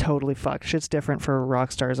fucked. It's totally fucked. Shit's different for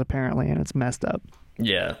rock stars apparently, and it's messed up.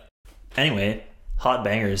 Yeah. Anyway, hot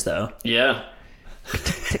bangers though. Yeah.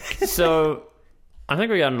 So, I think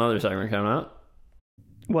we got another segment coming up.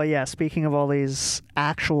 Well, yeah. Speaking of all these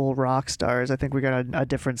actual rock stars, I think we got a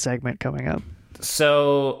different segment coming up.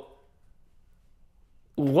 So,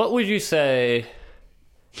 what would you say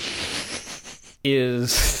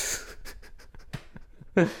is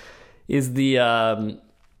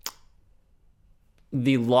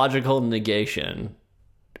the logical negation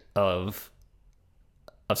of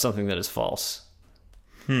something that is false?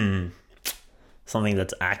 Something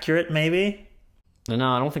that's accurate, maybe? No,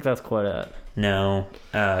 I don't think that's quite it. No.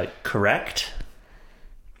 Correct?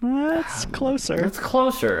 That's closer. It's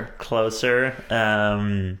closer. Closer.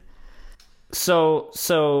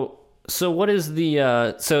 So what is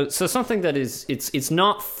the so something that is it's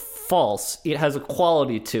not false. It has a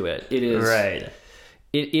quality to it. It is Right.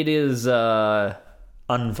 It is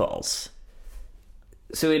unfalse.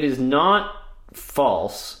 So it is not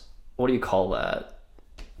false. What do you call that?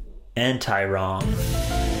 Anti-wrong.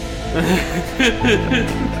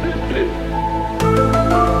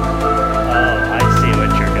 Oh, I see what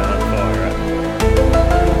you're going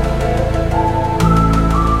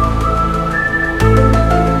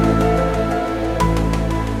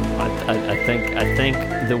I think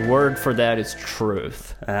the word for that is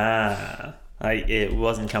truth. for. It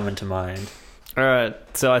wasn't coming to mind. All right,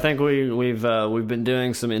 so I think we've been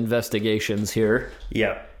doing some investigations here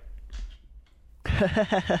Yep.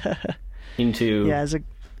 into. Yeah,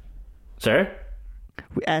 Sorry?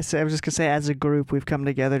 I was just gonna say, as a group, we've come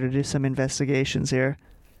together to do some investigations here.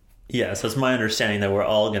 Yeah, so it's my understanding that we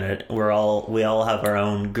all have our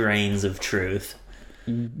own grains of truth.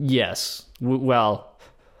 Yes. Well,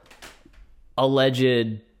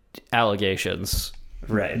 alleged allegations.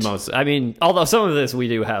 Right. I mean, although some of this we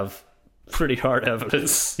do have pretty hard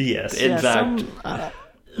evidence. Yes. In fact,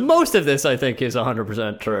 most of this I think is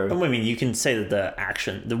 100% true. I mean, you can say that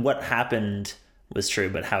what happened was true,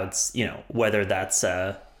 but how it's, whether that's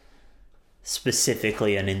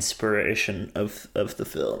specifically an inspiration of the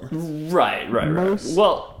film. Right. Most-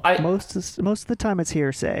 Well, Most of the time, it's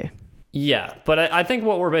hearsay. yeah, but I think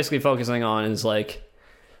what we're basically focusing on is like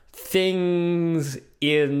things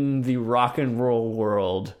in the rock and roll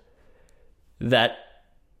world that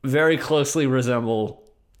very closely resemble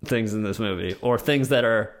things in this movie, or things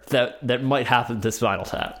that might happen to Spinal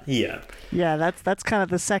Tap. Yeah. Yeah, that's kind of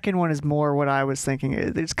the second one is more what I was thinking.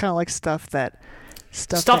 It's kind of like stuff that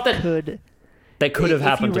could have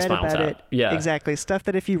happened to read Spinal about Tap. it, Yeah, exactly. Stuff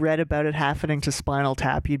that if you read about it happening to Spinal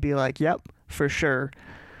Tap, you'd be like, "Yep, for sure."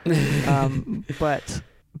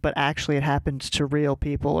 But actually, it happened to real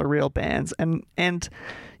people or real bands, and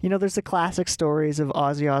there's the classic stories of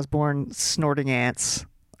Ozzy Osbourne snorting ants,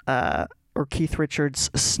 or Keith Richards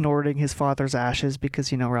snorting his father's ashes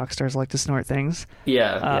because rock stars like to snort things.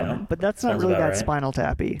 Yeah. But that's not Sounds really about that right. Spinal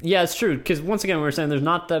Tappy. Yeah, it's true. Because once again, we were saying there's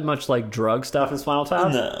not that much like drug stuff in Spinal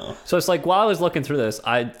Tap. No. So it's like while I was looking through this,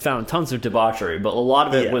 I found tons of debauchery, but a lot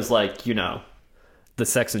of it Yeah. was like the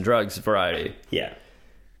sex and drugs variety. Yeah.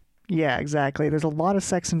 Yeah, exactly. There's a lot of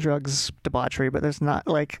sex and drugs debauchery, but there's not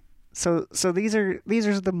like so these are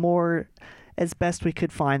the more, as best we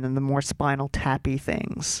could find them, the more Spinal Tappy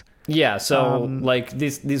things. Yeah, so like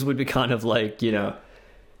these would be kind of like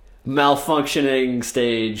malfunctioning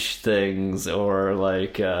stage things, or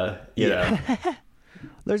like you know.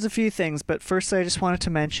 There's a few things, but first I just wanted to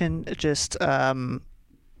mention just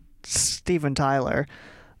Steven Tyler.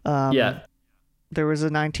 Yeah. There was a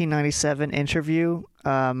 1997 interview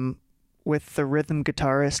with the rhythm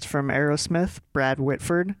guitarist from Aerosmith, Brad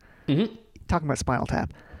Whitford, talking about Spinal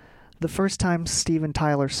Tap. The first time Steven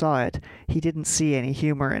Tyler saw it, he didn't see any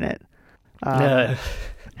humor in it.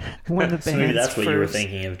 When the So maybe band's that's what you were first-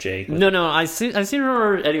 thinking of, Jake. No, I seem to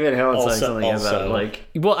remember Eddie Van Halen saying something about also- like.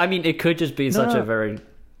 Well, I mean, it could just be such a very.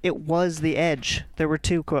 It was The Edge. There were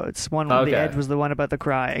two quotes. One, Okay. The Edge was the one about the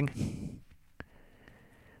crying.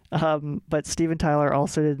 But Steven Tyler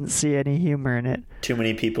also didn't see any humor in it. Too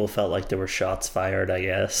many people felt like there were shots fired, I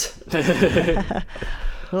guess.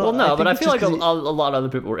 Well, no, but I feel like a he, lot of other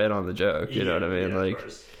people were in on the joke. You know what I mean?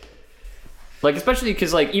 Like especially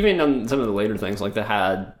because like even on some of the later things, like they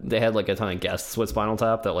had like a ton of guests with Spinal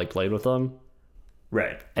Tap that like played with them,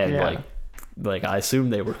 Right. and Yeah. like I assume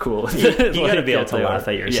they were cool. With You it. got to Like, be able if to they laugh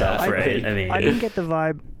were. at yourself, Yeah, right? I mean, I didn't get the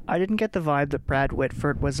vibe. I didn't get the vibe that Brad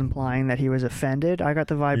Whitford was implying that he was offended. I got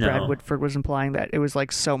the vibe No. Brad Whitford was implying that it was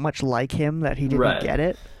like so much like him that he didn't Right. get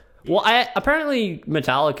it. Well, apparently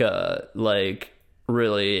Metallica like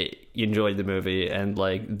really enjoyed the movie, and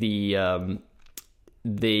like the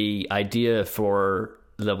idea for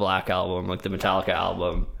the Black Album, like the Metallica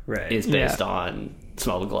album, Right. is based on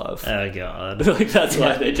Smell the Glove. oh god, Like that's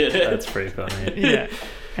why they did it. that's pretty funny. Yeah,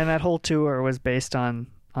 and that whole tour was based on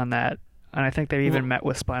that. And I think they even met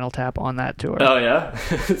with Spinal Tap on that tour. Oh yeah,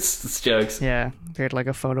 it's jokes. Yeah, they had like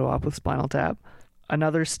a photo op with Spinal Tap.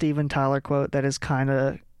 Another Steven Tyler quote that is kind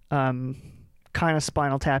of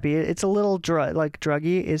Spinal Tappy. It's a little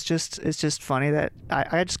druggy. It's just funny that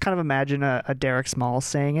I just kind of imagine a Derek Smalls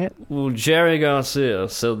saying it. Well, Jerry Garcia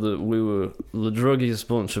said that we were the druggiest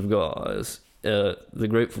bunch of guys the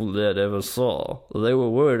Grateful Dead ever saw. They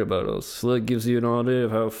were worried about us. So that gives you an idea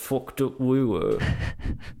of how fucked up we were.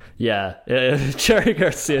 Yeah, Jerry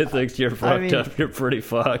Garcia thinks you're fucked up. You're pretty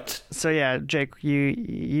fucked. So yeah, Jake,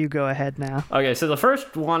 you go ahead now. Okay, so the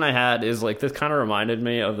first one I had is like this kind of reminded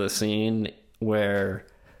me of the scene where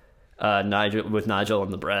Nigel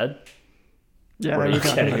and the bread. Yeah, where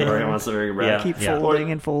there you go. where he wants to bring bread. Keep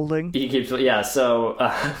folding and folding. He keeps, yeah. So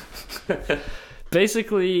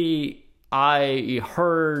basically, I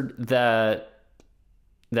heard that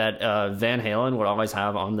Van Halen would always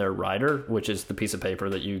have on their rider, which is the piece of paper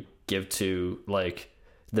that you give to like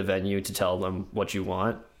the venue to tell them what you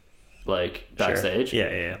want, like backstage. Sure.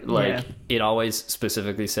 Yeah. Like it always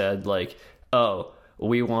specifically said like, oh,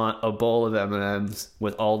 we want a bowl of M&Ms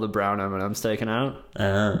with all the brown M&Ms taken out.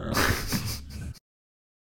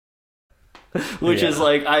 Which is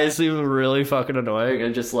like, I assume really fucking annoying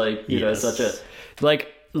and just like, you know, such a like.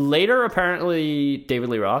 Later, apparently, David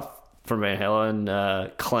Lee Roth from Van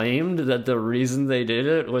Halen claimed that the reason they did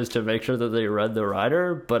it was to make sure that they read the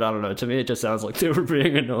rider. But I don't know. To me, it just sounds like they were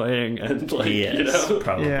being annoying and like, you know,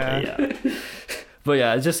 probably, yeah. But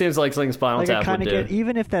yeah, it just seems like something Spinal Like Tap would do.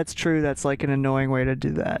 even if that's true, that's like an annoying way to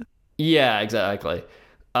do that. Yeah, exactly.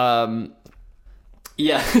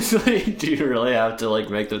 Yeah, it's like, do you really have to like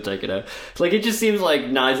make them take it out? Like, it just seems like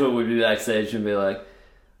Nigel would be backstage and be like,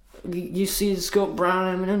 "You see, it's got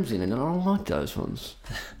brown M&Ms in it, and I don't like those ones."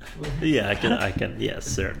 Yeah, I can. Yes,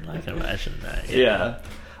 certainly, I can imagine that. Yeah.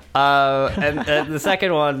 And the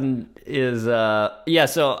second one is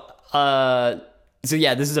So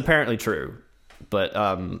yeah, this is apparently true, but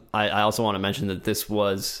I also want to mention that this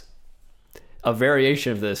was a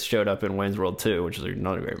variation of this showed up in Wayne's World 2, which is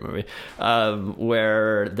another great movie,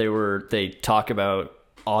 where they talk about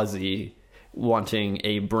Ozzy wanting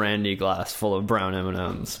a brandy glass full of brown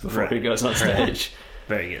M&Ms before he goes on stage.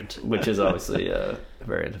 Very good. Which is obviously a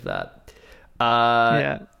variant of that.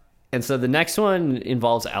 Yeah. And so the next one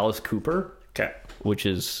involves Alice Cooper. Okay. Which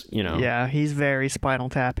is, you know... Yeah, he's very Spinal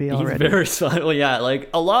Tappy already. He's very Spinal, yeah. Like,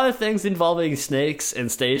 a lot of things involving snakes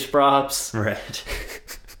and stage props. Right.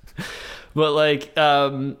 But, like,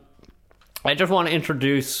 I just want to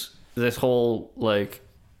introduce this whole, like,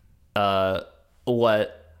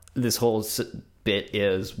 what this whole bit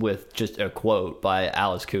is with just a quote by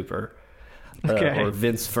Alice Cooper. Or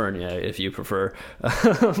Vince Fournier, if you prefer.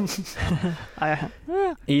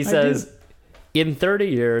 He says, "In 30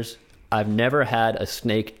 years, I've never had a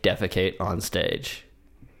snake defecate on stage.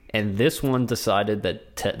 And this one decided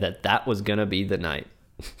that was going to be the night."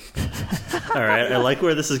 All right, I like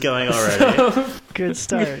where this is going already. Good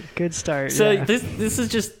start. So yeah. this is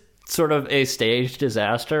just sort of a stage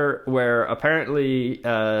disaster where apparently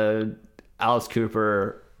Alice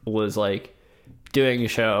Cooper was like doing a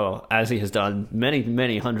show, as he has done many,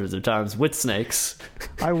 many hundreds of times, with snakes.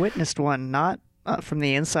 I witnessed one, not from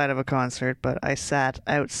the inside of a concert, but I sat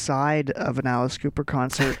outside of an Alice Cooper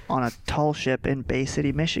concert on a tall ship in Bay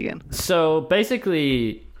City, Michigan. So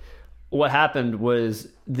basically what happened was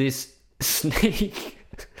this snake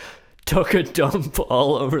took a dump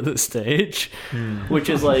all over the stage, which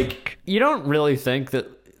is like, you don't really think that,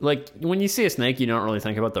 like, when you see a snake, you don't really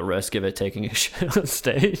think about the risk of it taking a shit on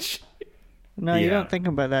stage. No, you don't think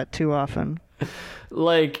about that too often.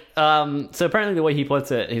 Like, so apparently the way he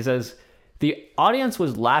puts it, he says, "The audience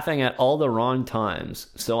was laughing at all the wrong times,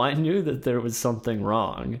 so I knew that there was something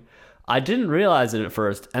wrong. I didn't realize it at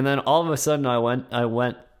first, and then all of a sudden I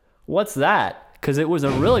went, what's that? because it was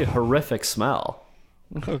a really horrific smell.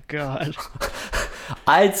 Oh God.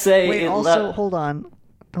 I'd say. Wait. Hold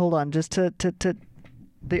on. Just to.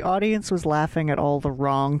 The audience was laughing at all the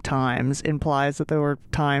wrong times. Implies that there were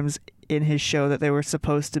times in his show that they were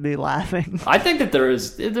supposed to be laughing. I think that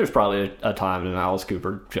there's probably a time in an Alice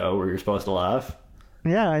Cooper show where you're supposed to laugh.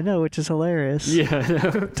 Yeah, I know, which is hilarious. Yeah.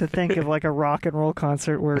 To think of like a rock and roll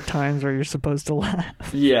concert where times where you're supposed to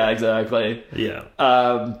laugh. Yeah, exactly. Yeah.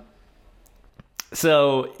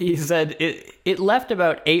 So he said it left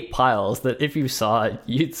about 8 piles that if you saw it,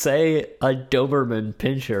 you'd say a Doberman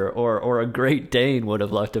Pinscher or a Great Dane would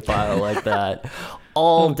have left a pile like that.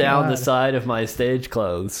 All down the side of my stage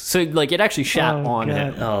clothes. So, like, it actually shat on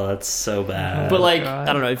him. Oh, that's so bad. But, like,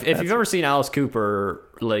 I don't know. If you've ever seen Alice Cooper,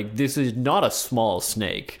 like, this is not a small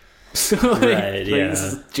snake. So, like, right, yeah. This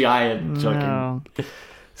is giant fucking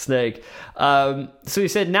snake. So he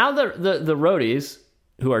said now the roadies,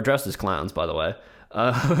 who are dressed as clowns, by the way,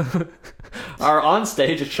 are on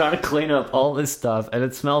stage and trying to clean up all this stuff, and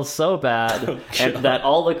it smells so bad and that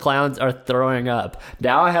all the clowns are throwing up.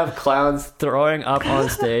 Now I have clowns throwing up on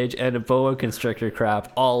stage and a boa constrictor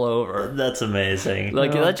crap all over. That's amazing.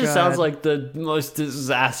 Like that just sounds like the most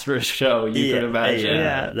disastrous show you could imagine.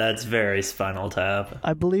 Yeah, that's very Spinal Tap.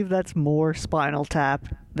 I believe that's more Spinal Tap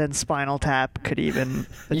than Spinal Tap could even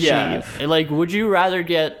achieve. Yeah, like would you rather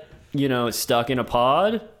get stuck in a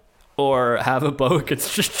pod or have a boa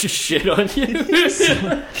constrictor shit on you?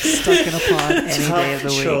 Stuck in a pod any day of the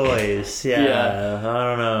week. Choice. Yeah, I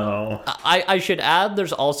don't know. I should add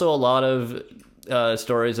there's also a lot of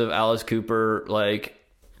stories of Alice Cooper like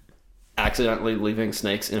accidentally leaving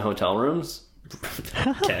snakes in hotel rooms.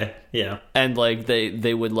 Okay, yeah. And like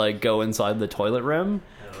they would like go inside the toilet rim.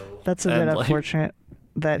 That's a bit unfortunate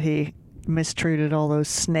that he mistreated all those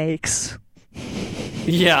snakes.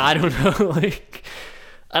 Yeah, I don't know. Like,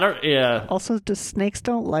 I don't. Yeah. Also, snakes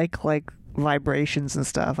don't like vibrations and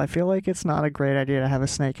stuff. I feel like it's not a great idea to have a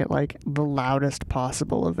snake at like the loudest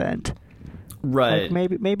possible event. Right.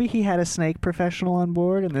 Like maybe he had a snake professional on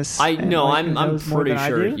board, and this. I'm pretty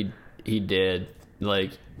sure he did.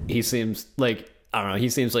 Like he seems like I don't know. He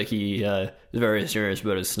seems like he is very serious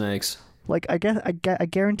about his snakes. Like I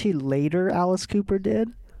guarantee later Alice Cooper did.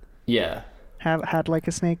 Yeah. Had like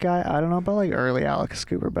a snake guy. I don't know about like early Alice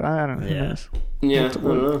Cooper, but I don't know. Who knows? Yeah,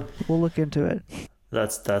 we'll look into it.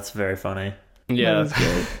 That's very funny. Yeah,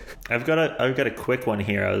 I've got a quick one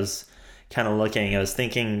here. I was kind of looking. I was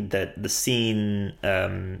thinking that the scene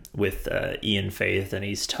with Ian Faith and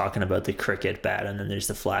he's talking about the cricket bat, and then there's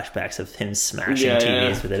the flashbacks of him smashing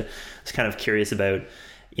TVs with it. I was kind of curious about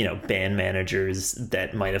band managers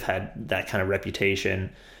that might have had that kind of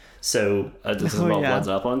reputation. So does this involve Led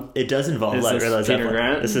Zeppelin? It does involve Led Zeppelin.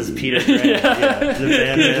 Grant? This is Peter Grant, the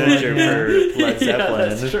band manager for Led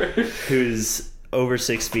Zeppelin, who's over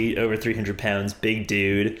 6 feet, over 300 pounds, big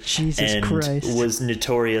dude, Jesus Christ. Was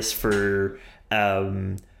notorious for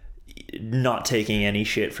not taking any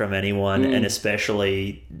shit from anyone, and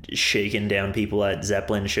especially shaking down people at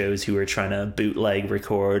Zeppelin shows who were trying to bootleg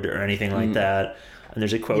record or anything like that. And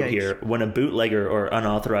there's a quote here. When a bootlegger or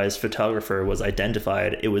unauthorized photographer was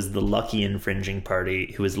identified, it was the lucky infringing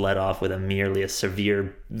party who was let off with merely a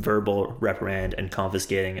severe verbal reprimand and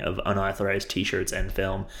confiscating of unauthorized t-shirts and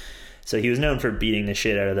film. So he was known for beating the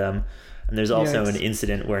shit out of them. And there's also an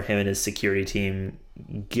incident where him and his security team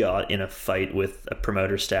got in a fight with a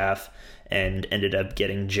promoter staff and ended up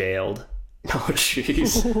getting jailed. Oh,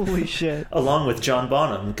 jeez. Holy shit. Along with John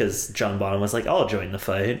Bonham, because John Bonham was like, I'll join the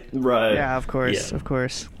fight. Right. Yeah, of course, of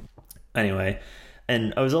course. Anyway,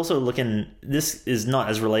 and I was also looking, this is not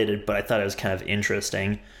as related, but I thought it was kind of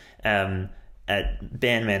interesting, at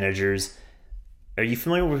band managers. Are you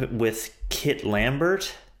familiar with Kit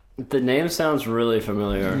Lambert? The name sounds really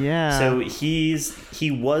familiar. Yeah. So he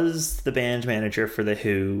was the band manager for The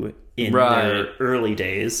Who in their early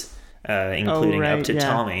days, including up to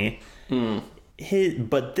Tommy.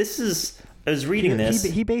 But this is, I was reading this.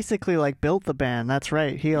 He basically like built the band. That's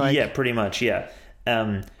right. He pretty much. Yeah.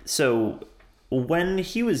 So when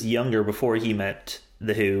he was younger, before he met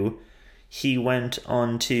The Who, he went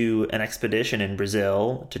on to an expedition in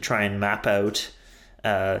Brazil to try and map out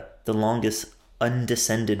the longest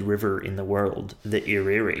undescended river in the world, the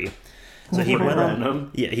Iriri. So he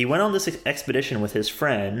went on this expedition with his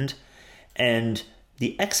friend, and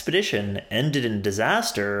the expedition ended in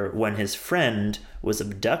disaster when his friend was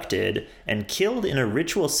abducted and killed in a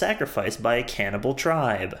ritual sacrifice by a cannibal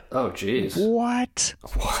tribe. Oh, jeez. What?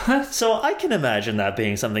 So I can imagine that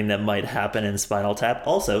being something that might happen in Spinal Tap.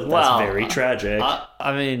 Also, that's very tragic.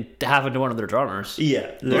 I mean, it happened to one of their drummers.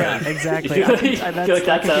 Yeah. Yeah, exactly. I feel like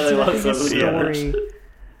that's how they lost a story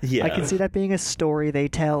Yeah. I can see that being a story they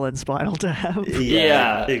tell in Spinal Tap.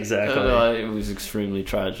 Yeah, exactly. It was extremely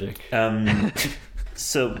tragic.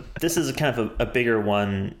 So this is kind of a bigger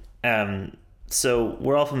one. So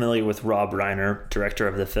we're all familiar with Rob Reiner, director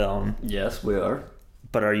of the film. Yes, we are.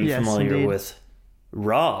 But are you Yes, familiar indeed. with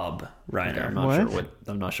Rob Reiner?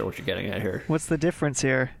 I'm not sure what you're getting at here. What's the difference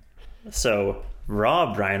here? So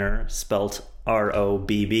Rob Reiner, spelt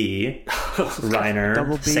R-O-B-B, Reiner,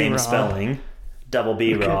 Double B same Rob. spelling, double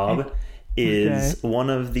B Okay. Rob, is Okay. one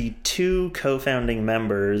of the two co-founding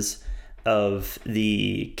members of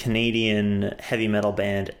the Canadian heavy metal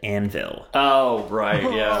band Anvil. Oh, right,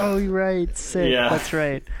 yeah. Oh, you're right. Sick. Yeah. That's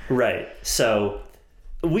right. Right. So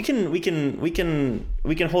we can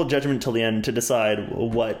hold judgment till the end to decide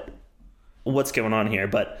what's going on here.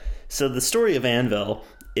 But so the story of Anvil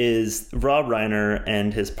is Rob Reiner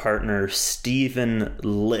and his partner Stephen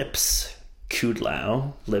Lips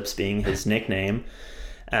Kudlow, Lips being his nickname,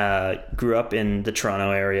 grew up in the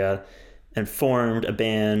Toronto area and formed a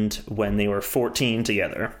band when they were 14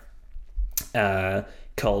 together,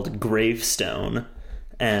 called Gravestone,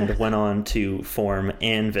 and went on to form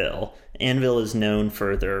Anvil. Anvil is known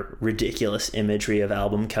for their ridiculous imagery of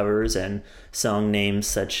album covers and song names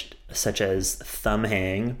such as Thumb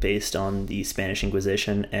Hang, based on the Spanish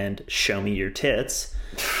Inquisition, and Show Me Your Tits.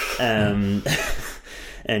 And,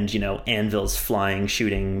 Anvil's flying,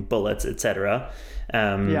 shooting bullets, etc.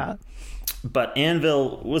 Yeah. But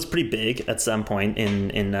Anvil was pretty big at some point in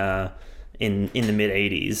the mid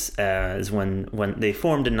 80s, is when they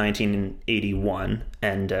formed in 1981,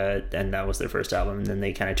 and that was their first album. And then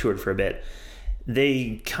they kind of toured for a bit.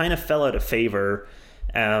 They kind of fell out of favor,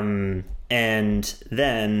 and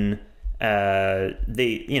then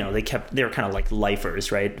they were kind of like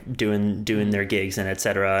lifers, right, doing their gigs and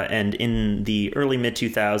etc. And in the early mid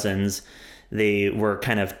 2000s, they were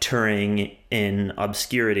kind of touring in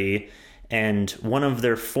obscurity. And one of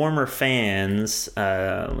their former fans,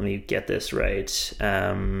 let me get this right,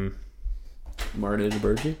 Martin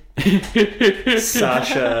Bergy?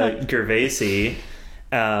 Sasha Gervasi,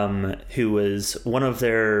 who was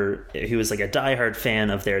like a diehard fan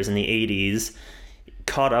of theirs in the 80s,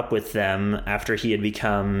 caught up with them after he had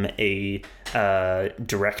become a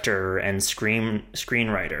director and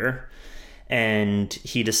screenwriter. And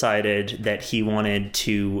he decided that he wanted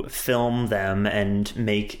to film them and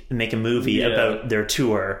make a movie about their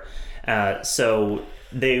tour. So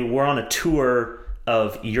they were on a tour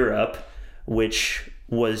of Europe, which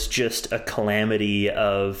was just a calamity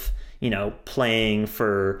of, playing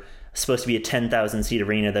for supposed to be a 10,000 seat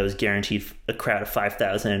arena that was guaranteed a crowd of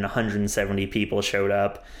 5,000, and 170 people showed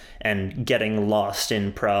up, and getting lost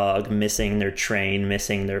in Prague, missing their train,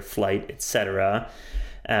 missing their flight, etc.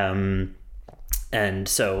 And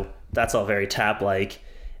so that's all very Tap-like.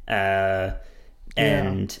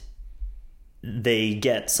 And they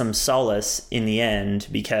get some solace in the end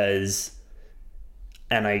because,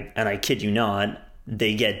 and I kid you not,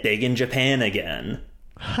 they get big in Japan again.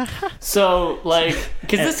 So,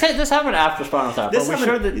 because this happened after Spinal Tap. This Are we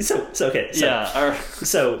happened, sure that...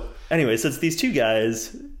 So anyway, so it's these two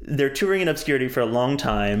guys. They're touring in obscurity for a long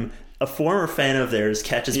time. A former fan of theirs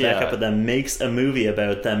catches back up with them, makes a movie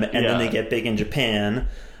about them, and then they get big in Japan.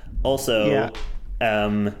 Also,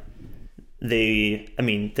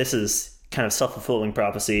 this is kind of self-fulfilling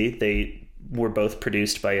prophecy. They were both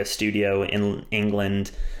produced by a studio in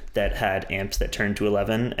England that had amps that turned to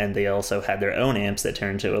 11, and they also had their own amps that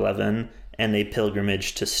turned to 11, and they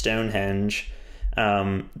pilgrimaged to Stonehenge.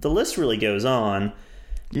 The list really goes on.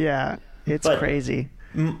 Yeah, it's crazy.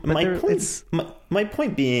 My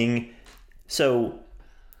point being, so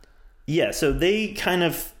they kind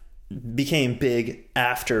of became big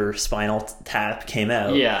after Spinal Tap came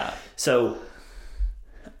out. Yeah. So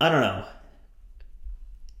I don't know.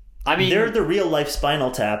 I mean, they're the real life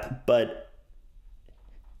Spinal Tap, but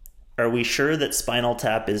are we sure that Spinal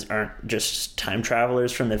Tap aren't just time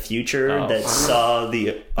travelers from the future that saw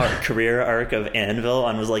the career arc of Anvil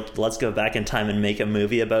and was like, let's go back in time and make a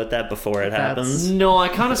movie about that before it happens? No, I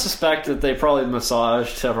kind of suspect that they probably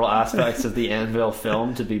massaged several aspects of the Anvil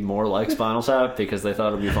film to be more like Spinal Tap because they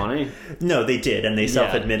thought it would be funny. No, they did, and they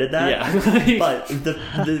self-admitted that. Yeah. But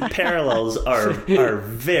the parallels are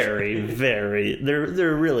very, very...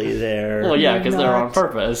 They're really there. Well, yeah, because they're on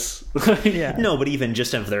purpose. No, but even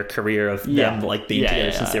just of their career of them being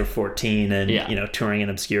together since they were 14 and touring in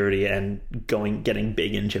obscurity and getting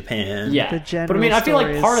big in Japan. Yeah, but I mean, I feel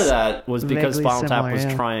like part of that was because Spinal Tap was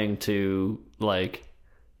trying to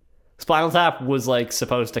Spinal Tap was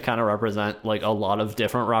supposed to kind of represent a lot of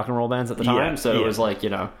different rock and roll bands at the time. So it was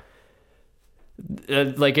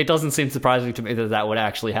like it doesn't seem surprising to me that would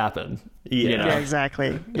actually happen. Yeah. You know? Yeah,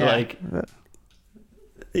 exactly. Yeah. Like,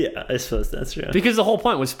 Yeah, I suppose that's true. because the whole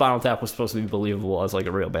point was Spinal Tap was supposed to be believable as like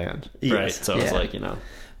a real band, right? Yes. So it's Yeah. like, you know,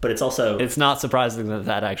 But it's also it's not surprising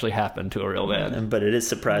that actually happened to a real band. but it is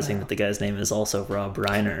surprising that the guy's name is also Rob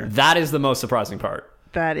Reiner. That is the most surprising part.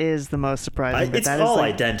 That is the most surprising. but It's that is all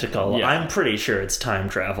like, identical. Yeah. I'm pretty sure it's time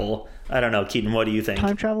travel. I don't know, Keaton. What do you think?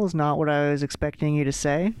 time travel is not what I was expecting you to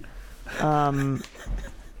say.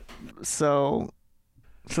 So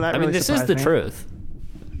that I mean, really this is surprised the me. truth.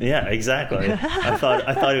 Yeah, exactly. I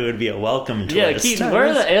thought it would be a welcome twist. Yeah, Keaton, where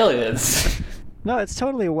are the aliens? No, it's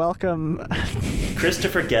totally welcome.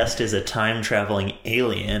 Christopher Guest is a time traveling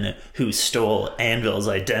alien who stole Anvil's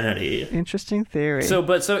identity. Interesting theory. So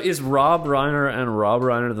is Rob Reiner and Rob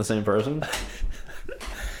Reiner the same person?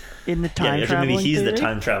 in the time Yeah, traveling maybe he's theory? the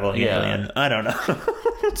time traveling Yeah. alien. I don't know.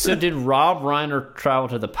 So did Rob Reiner travel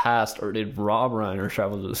to the past, or did Rob Reiner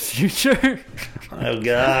travel to the future? Oh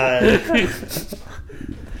god.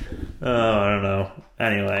 Oh, I don't know.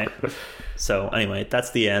 Anyway, that's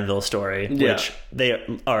the Anvil story, Yeah. which they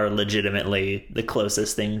are legitimately the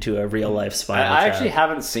closest thing to a real life Spinal I Tap. actually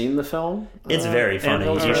haven't seen the film. It's very funny.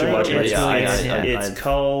 Anvil's You should story. watch it. Yeah, It's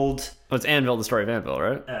called It's Anvil, the story of Anvil,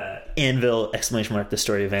 right? Anvil! The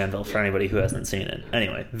story of Anvil. For anybody who hasn't seen it.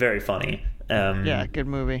 Anyway, very funny. Yeah, good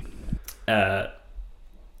movie.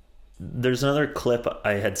 There's another clip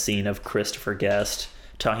I had seen of Christopher Guest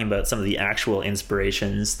talking about some of the actual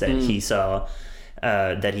inspirations that he saw,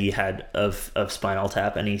 that he had of Spinal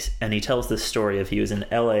Tap, and he tells this story of he was in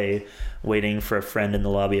LA waiting for a friend in the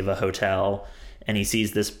lobby of a hotel, and he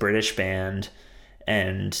sees this British band,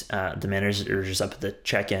 and the manager is up at the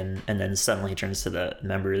check-in, and then suddenly he turns to the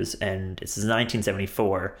members, and it's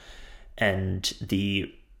 1974, and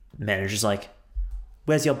the manager's like,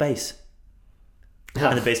 "Where's your bass?"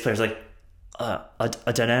 And the bass player's like, I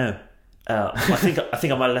don't know. I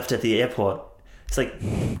think I might have left it at the airport. It's like,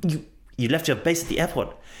 you left your bass at the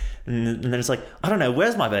airport, and then it's like, I don't know,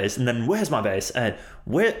 where's my bass? And then where's my bass? And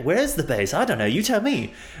where's the bass? I don't know. You tell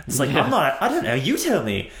me. It's like, I don't know. You tell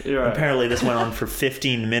me. Right. Apparently, this went on for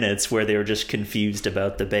 15 minutes, where they were just confused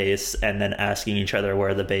about the bass, and then asking each other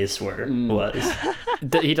where the bass was.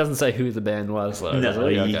 He doesn't say who the band was, though. No, does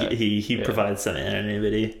he? Okay. he provides some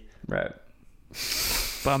anonymity. Right.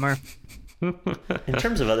 Bummer. In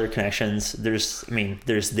terms of other connections, there's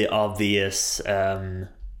the obvious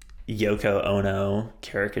Yoko Ono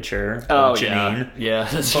caricature of Oh, Janine. yeah.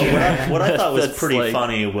 That's But true. what I thought was That's pretty like-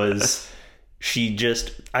 funny was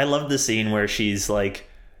I loved the scene where she's like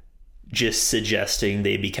just suggesting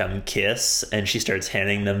they become Kiss, and she starts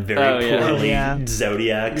handing them very poorly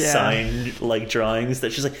zodiac sign like drawings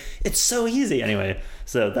that she's like, it's so easy. Anyway,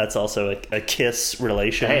 so that's also a Kiss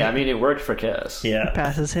relation. Hey, I mean, it worked for Kiss. Yeah.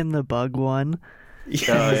 Passes him the bug one. Oh,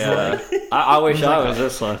 yeah. I wish I was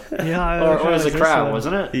this one. Yeah, Or was it Crown,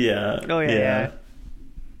 wasn't it? Yeah. Oh, yeah.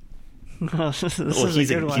 this Well, is a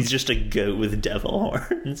good one. he's just a goat with devil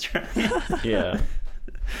horns, right? Yeah.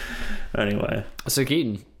 Anyway. So,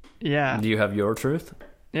 Keaton, Yeah. do you have your truth?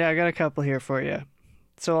 Yeah, I got a couple here for you.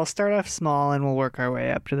 So I'll start off small and we'll work our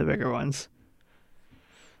way up to the bigger ones.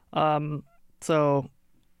 So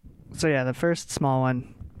yeah, the first small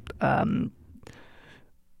one,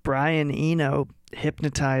 Brian Eno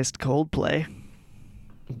hypnotized Coldplay.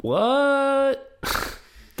 What?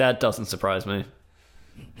 That doesn't surprise me.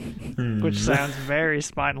 Which sounds very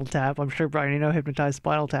Spinal Tap. I'm sure Brian Eno hypnotized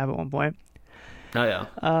Spinal Tap at one point. Oh, yeah.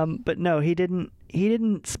 But no, he didn't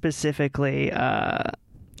specifically,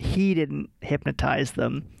 he didn't hypnotize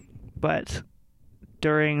them, but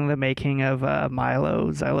during the making of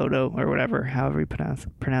Milo, Xyloto, or whatever, however you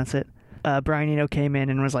pronounce it, Brian Eno came in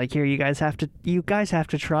and was like, "Here, you guys have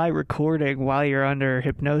to try recording while you're under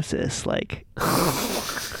hypnosis." Like,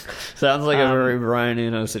 sounds like a very Brian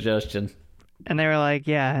Eno suggestion. And they were like,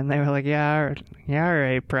 "Yeah," all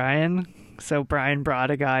right, Brian. So Brian brought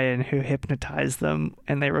a guy in who hypnotized them,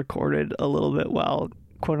 and they recorded a little bit while,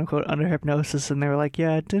 quote unquote, under hypnosis. And they were like,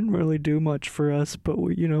 "Yeah, it didn't really do much for us, but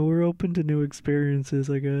we're open to new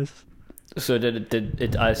experiences, I guess." So did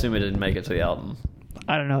it? I assume it didn't make it to the album.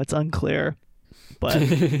 I don't know. It's unclear, but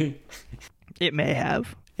it may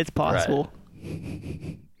have. It's possible.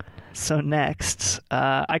 Right. So next,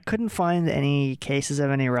 I couldn't find any cases of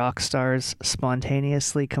any rock stars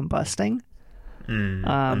spontaneously combusting.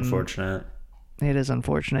 Unfortunate. It is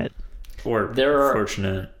unfortunate. Or there are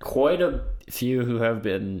fortunate. Quite a few who have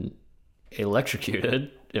been electrocuted,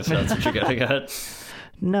 if that's what you're getting at.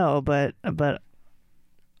 No, but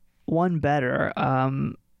one better.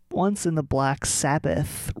 Once in the Black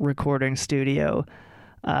Sabbath recording studio,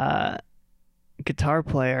 guitar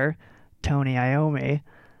player Tony Iommi,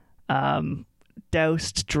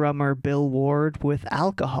 doused drummer Bill Ward with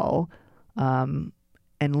alcohol and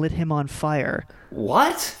lit him on fire.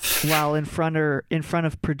 What? While in front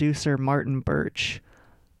of producer Martin Birch.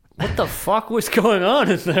 What the fuck was going on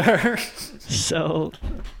in there? So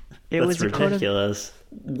it That's was ridiculous.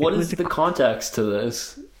 What is the context to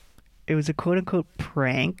this? It was a quote unquote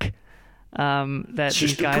prank. That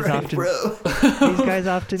these guys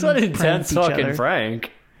often It's an intense pranked each fucking other.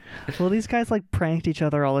 prank. Well, these guys like pranked each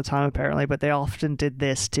other all the time apparently, but they often did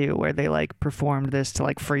this too, where they like performed this to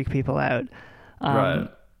like freak people out. Right.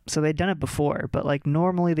 So they'd done it before, but like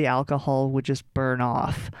normally the alcohol would just burn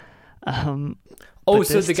off. Oh, but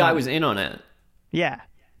so this the guy time- was in on it. Yeah.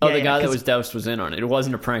 Oh, Yeah, the yeah, guy that 'cause- was doused was in on it. It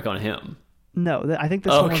wasn't a prank on him. No, I think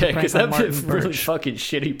this one was a Okay, prank because on that'd be a Martin really Birch. fucking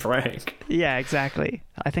shitty prank. Yeah, exactly.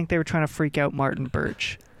 I think they were trying to freak out Martin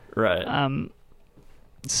Birch. Right.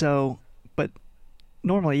 So, but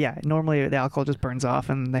normally the alcohol just burns off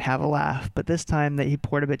and they have a laugh. But this time that he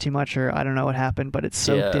poured a bit too much, or I don't know what happened, but it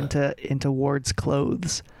soaked into Ward's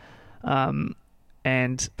clothes,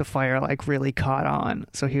 and the fire like really caught on.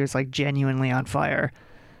 So he was like genuinely on fire.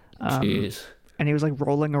 Jeez. And he was like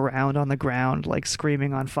rolling around on the ground, like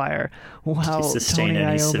screaming on fire. While Did he sustain Tony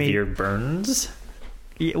any Iommi, severe burns?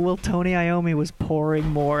 Yeah, well, Tony Iommi was pouring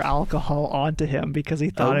more alcohol onto him because he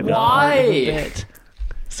thought it was why? part of the bit.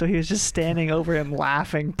 So he was just standing over him,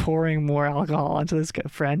 laughing, pouring more alcohol onto this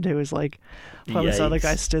friend who was like, while this other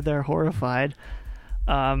guy Yikes. stood there horrified.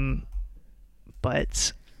 But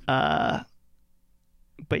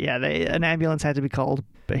yeah, an ambulance had to be called,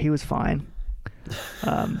 but he was fine.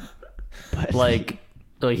 But Like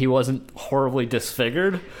he wasn't horribly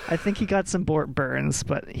disfigured? I think he got some burns,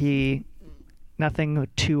 but nothing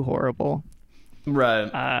too horrible.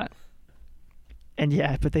 Right. And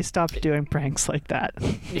yeah, but they stopped doing pranks like that.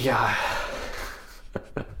 Yeah.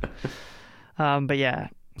 But yeah,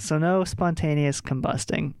 so no spontaneous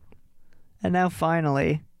combusting. And now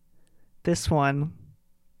finally, this one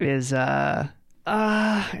is I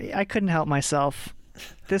couldn't help myself.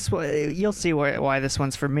 This one, you'll see why this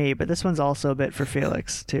one's for me, but this one's also a bit for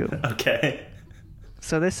Felix too. Okay.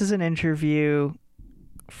 So this is an interview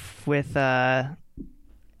with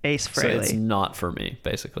Ace So Frehley. it's not for me,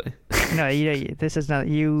 basically. No, this is not.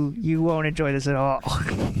 You won't enjoy this at all.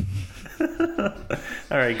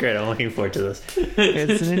 All right, great. I'm looking forward to this.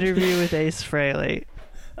 It's an interview with Ace Frehley.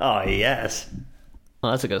 Oh, yes.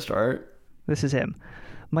 Well, that's a good start. This is him.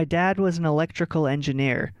 My dad was an electrical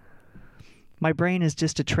engineer. My brain is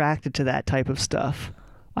just attracted to that type of stuff.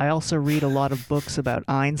 I also read a lot of books about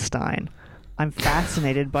Einstein. I'm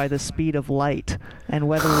fascinated by the speed of light and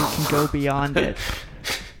whether we can go beyond it.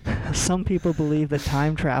 Some people believe that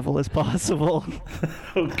time travel is possible.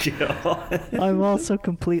 Oh, God. I'm also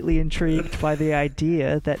completely intrigued by the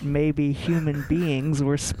idea that maybe human beings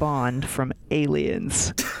were spawned from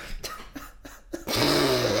aliens.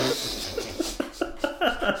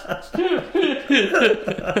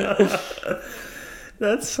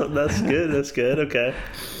 That's good. That's good. Okay.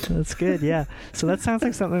 That's good, yeah. So that sounds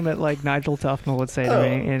like something that like Nigel Tufnell would say to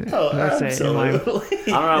me.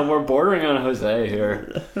 Absolutely. I don't know. We're bordering on Jose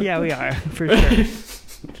here. Yeah, we are, for sure.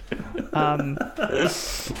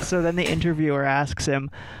 So then the interviewer asks him,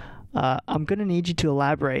 I'm going to need you to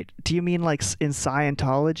elaborate. Do you mean like in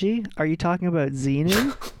Scientology? Are you talking about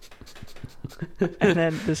Xenu? And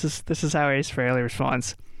then this is how Ace Frehley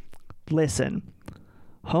responds. Listen,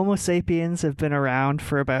 Homo sapiens have been around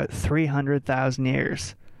for about 300,000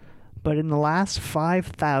 years. But in the last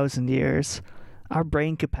 5,000 years, our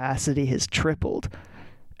brain capacity has tripled.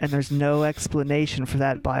 And there's no explanation for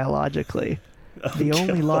that biologically. The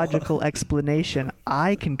only logical explanation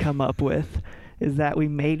I can come up with is that we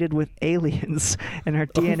mated with aliens and our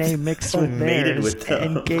DNA mixed with mated theirs with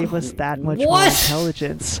them. and gave us that much more What?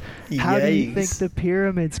 intelligence. How do you Yikes. think the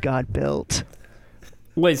pyramids got built?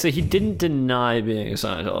 Wait, so he didn't deny being a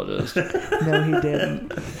Scientologist? No, he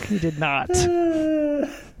didn't. He did not.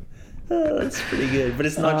 Oh, that's pretty good. But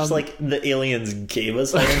it's not just like the aliens gave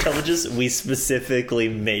us that intelligence. We specifically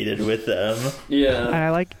mated with them. And Yeah. I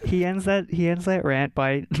like he ends that rant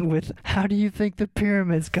with how do you think the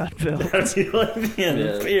pyramids got built? That's like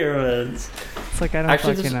the pyramids. It's like I don't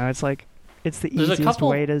Actually, fucking know. It's like it's the there's a easiest couple-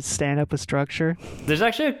 way to stand up a structure. There's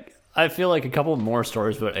actually, I feel like a couple more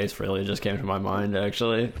stories about Ace Frehley just came to my mind,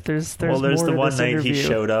 actually. There's There's more the to one this night interview. he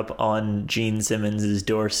showed up on Gene Simmons'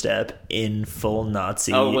 doorstep in full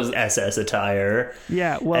Nazi was- SS attire.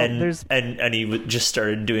 Yeah, well, and, there's and he just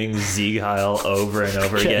started doing Sieg Heil over and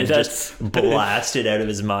over again, that's- just blasted out of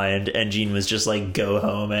his mind. And Gene was just like, "Go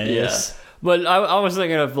home, Ace." Yeah. But I was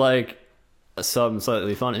thinking of like some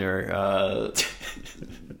slightly funnier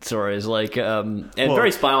stories, like and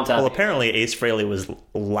very Spinal Tap. Well, apparently Ace Frehley was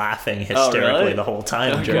laughing hysterically really? the whole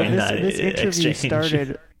time Okay. during that This interview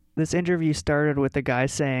exchange. This interview started with the guy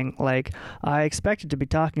saying, like, I expected to be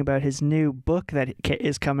talking about his new book that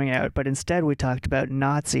is coming out, but instead we talked about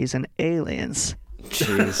Nazis and aliens.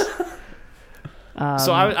 Jeez.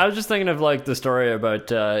 So I was just thinking of like the story about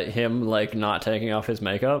him like not taking off his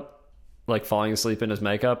makeup, like falling asleep in his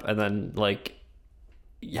makeup, and then like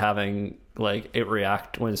having like it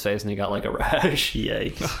react when his face, and he got like a rash.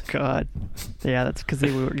 Yikes! Oh God, yeah, that's because they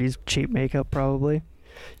used cheap makeup, probably.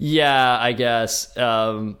 Yeah, I guess.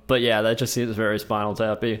 But yeah, that just seems very Spinal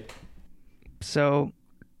Tappy. So,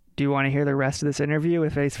 do you want to hear the rest of this interview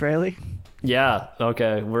with Ace Frehley? Yeah.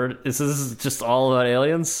 Okay. This is just all about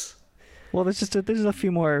aliens. Well, there's a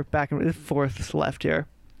few more back and forth left here.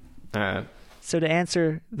 All right. So to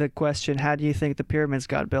answer the question, how do you think the pyramids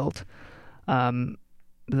got built?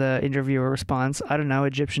 The interviewer responds, I don't know,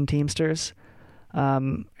 Egyptian teamsters.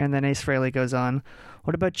 And then Ace Frehley goes on,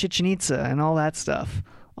 what about Chichen Itza and all that stuff?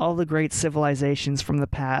 All the great civilizations from the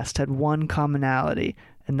past had one commonality,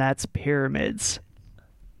 and that's pyramids.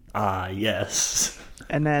 Ah, yes.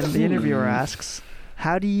 And then the interviewer asks,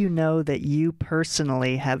 how do you know that you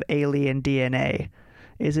personally have alien DNA?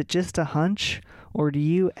 Is it just a hunch, or do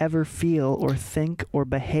you ever feel or think or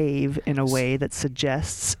behave in a way that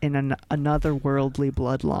suggests in another worldly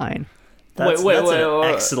bloodline? That's an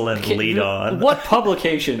excellent lead on. What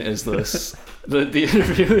publication is this? the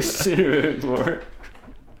interview is interviewing for?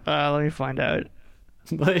 Let me find out.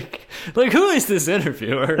 Like who is this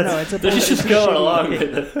interviewer? No, it's They're just going along with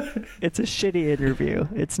it. It's a shitty interview.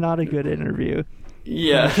 It's not a good interview.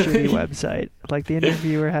 Yeah. On a shitty website. Like, the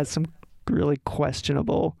interviewer has some really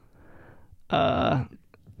questionable... Oh,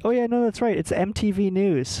 yeah, no, that's right. It's MTV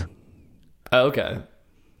News. Oh, okay.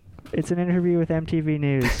 It's an interview with MTV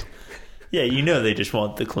News. Yeah, you know they just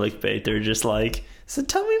want the clickbait. They're just like, so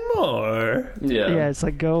tell me more. Yeah, it's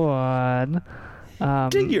like, go on.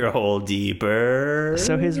 Dig your hole deeper.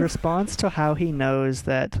 So his response to how he knows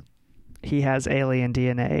that he has alien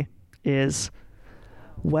DNA is,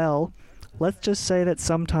 well, let's just say that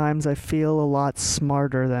sometimes I feel a lot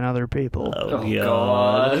smarter than other people. Oh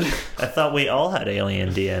God. I thought we all had alien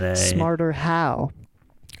DNA. Smarter how?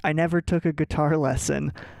 I never took a guitar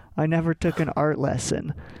lesson. I never took an art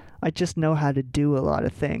lesson. I just know how to do a lot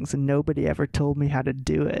of things, and nobody ever told me how to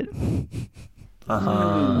do it.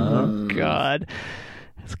 Oh, God.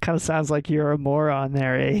 This kind of sounds like you're a moron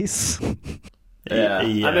there, Ace. Yeah. I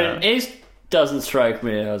mean, Ace doesn't strike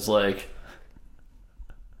me as, like,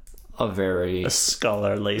 a very... A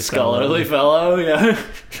scholarly fellow, yeah.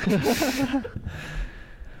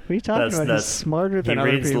 What are you talking about? He's smarter than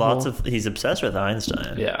other people. He's obsessed with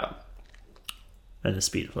Einstein. Yeah. And the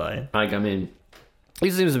speed of light. Like, I mean,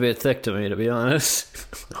 he seems a bit thick to me, to be honest.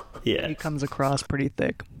 Yeah. He comes across pretty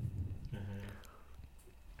thick.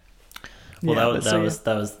 Well,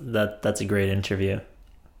 that's a great interview.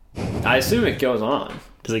 I assume it goes on.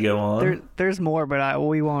 Does it go on? There's more, but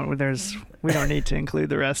we won't. We don't need to include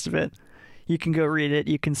the rest of it. You can go read it.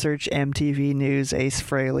 You can search MTV News Ace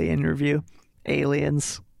Frehley interview,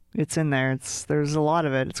 aliens. It's in there. There's a lot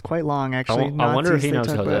of it. It's quite long, actually. I wonder if he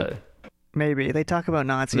knows how to. Maybe they talk about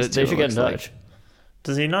Nazis. They should get in touch.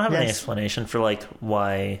 Does he not have any explanation for like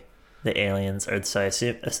why the aliens are? So I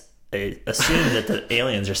assume that the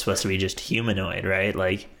aliens are supposed to be just humanoid, right?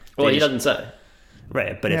 Like, well, he doesn't say.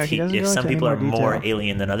 Right, but if some people are more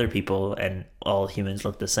alien than other people, and all humans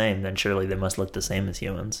look the same, then surely they must look the same as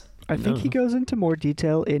humans. I think he goes into more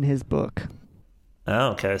detail in his book.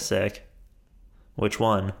 Oh, okay, sick. Which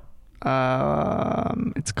one?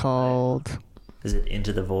 It's called... Is it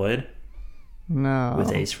Into the Void? No.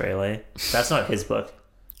 With Ace Frehley? That's not his book.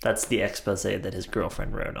 That's the expose that his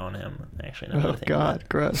girlfriend wrote on him. Actually, oh God,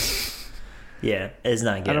 gross. Yeah, it's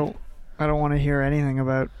not good. I don't want to hear anything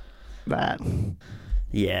about that.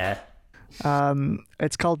 Yeah.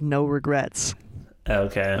 It's called No Regrets.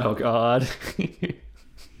 Okay. Oh God.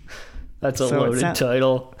 That's a loaded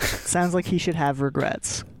title. Sounds like he should have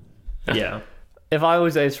regrets. Yeah. If I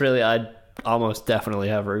was Ace Frehley, I'd almost definitely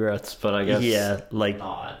have regrets, but I guess like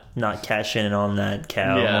not cash in on that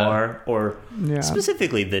cow more, or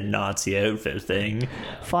specifically the Nazi outfit thing.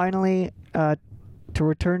 Finally, to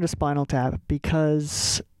return to Spinal Tap,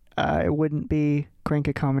 because it wouldn't be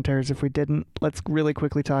Cranky Commentaries if we didn't. Let's really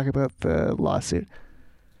quickly talk about the lawsuit.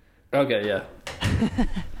 Okay, yeah.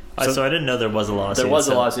 So I didn't know there was a lawsuit. There was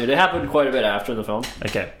a lawsuit. It happened quite a bit after the film.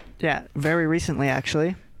 Okay. Yeah, very recently,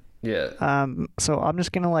 actually. Yeah. So I'm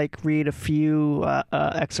just gonna read a few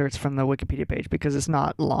excerpts from the Wikipedia page because it's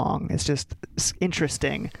not long. It's just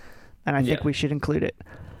interesting, and I think we should include it.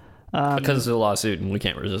 Because it's a lawsuit and we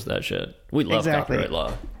can't resist that shit. We love Exactly. copyright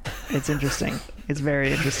law. It's interesting. It's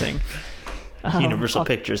very interesting. Universal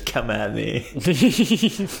Pictures, come at me.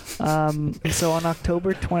 So on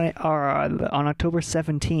October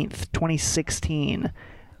 17th, 2016.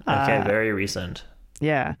 Okay, very recent.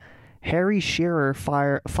 Yeah. Harry Shearer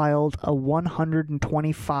filed a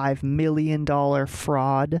 $125 million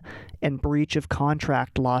fraud and breach of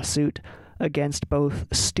contract lawsuit against both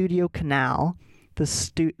Studio Canal, the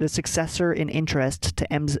successor in interest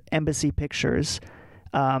to Embassy Pictures,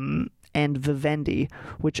 and Vivendi,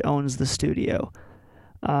 which owns the studio.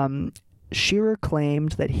 Shearer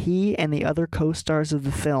claimed that he and the other co-stars of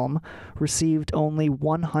the film received only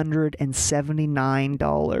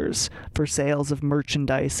 $179 for sales of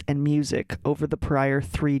merchandise and music over the prior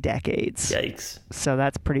 3 decades. Yikes. So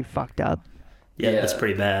that's pretty fucked up. Yeah, that's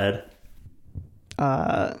pretty bad.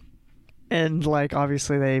 And like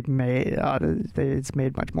obviously it's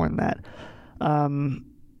made much more than that.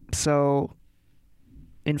 So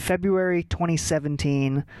in February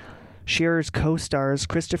 2017, Shearer's co-stars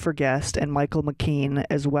Christopher Guest and Michael McKean,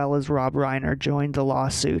 as well as Rob Reiner, joined the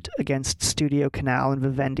lawsuit against Studio Canal and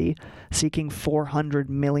Vivendi, seeking $400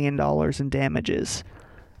 million in damages.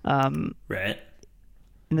 Right.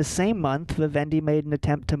 In the same month, Vivendi made an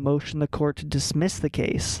attempt to motion the court to dismiss the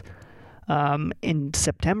case. In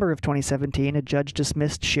September of 2017, a judge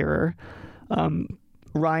dismissed Shearer,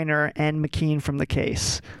 Reiner, and McKean from the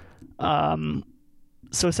case.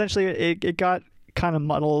 So essentially, it got kind of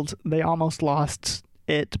muddled. They almost lost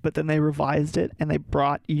it, but then they revised it and they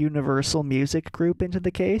brought Universal Music Group into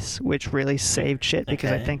the case, which really saved shit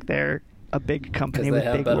because I think they're a big company with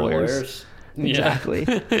big lawyers. Exactly.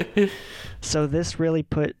 Yeah. So this really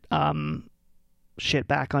put shit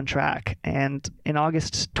back on track. And in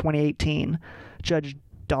August 2018, Judge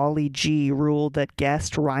Dolly G ruled that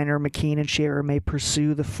Guest, Reiner, McKean, and Shearer may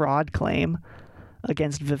pursue the fraud claim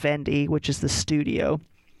against Vivendi, which is the studio,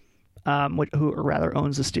 who rather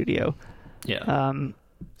owns the studio. Yeah.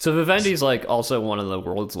 So Vivendi's like also one of the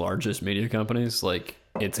world's largest media companies. Like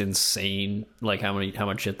it's insane, like how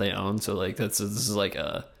much shit they own. So like this is like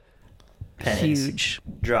a huge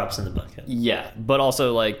drops in the bucket. Yeah, but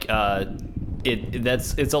also like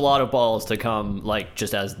it's a lot of balls to come like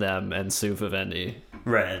just as them and sue Vivendi.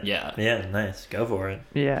 Right. Yeah. Yeah. Nice. Go for it.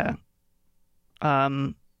 Yeah.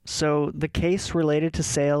 So the case related to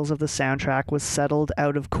sales of the soundtrack was settled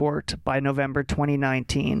out of court by November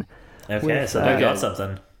 2019. Okay, so they got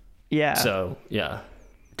something. Yeah. So, yeah.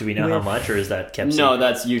 Do we know how much, or is that kept secret? No,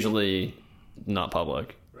 that's usually not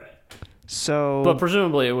public. Right. So... But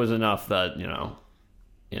presumably it was enough that, you know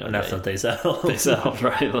enough that they settled. They settled,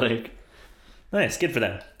 right? Like, nice, good for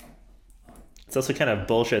them. It's also kind of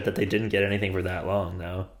bullshit that they didn't get anything for that long,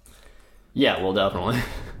 though. Yeah, well, definitely.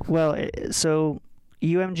 Well, so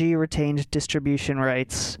UMG retained distribution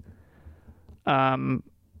rights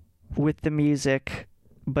with the music,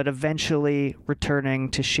 but eventually returning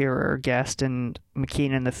to Shearer, Guest, and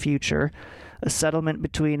McKean in the future. A settlement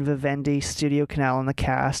between Vivendi, Studio Canal, and the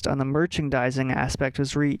cast on the merchandising aspect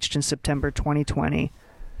was reached in September 2020,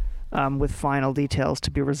 with final details to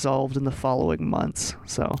be resolved in the following months.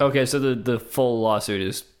 So okay, so the full lawsuit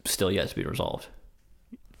is still yet to be resolved.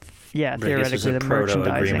 Yeah, theoretically, the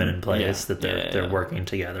merchandising agreement in place that they're working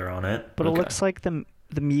together on it. But it looks like the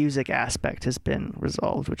music aspect has been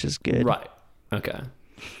resolved, which is good. Right. Okay.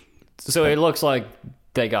 So it looks like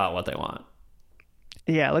they got what they want.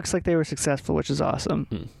 Yeah, it looks like they were successful, which is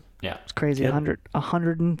awesome. Yeah, it's crazy. Yep.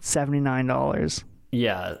 $179.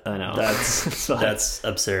 Yeah, I know. That's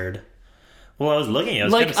absurd. Well, I was looking.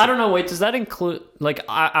 I don't know. Wait, does that include? Like,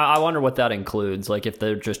 I wonder what that includes. Like, if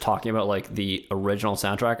they're just talking about like the original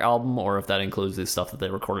soundtrack album, or if that includes the stuff that they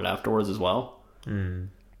recorded afterwards as well. Good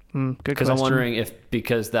Because I'm wondering if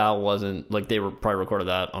because that wasn't like they were probably recorded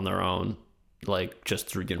that on their own, like just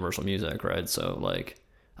through Universal Music, right? So like,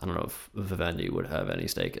 I don't know if Vivendi would have any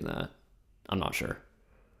stake in that. I'm not sure.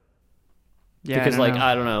 Yeah, because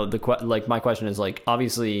I don't know. My question is like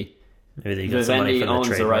obviously. Maybe they get some money Vivendi from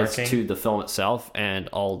owns the rights trademarking. to the film itself and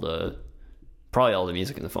probably all the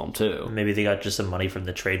music in the film too. Maybe they got just some money from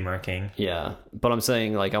the trademarking. Yeah, but I'm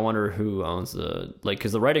saying like I wonder who owns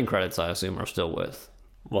because the writing credits I assume are still with.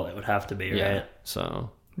 Well, it would have to be, right?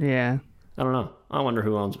 So yeah, I don't know. I wonder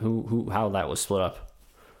who owns how that was split up.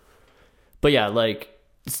 But yeah, like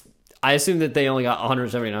I assume that they only got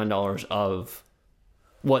 $179 of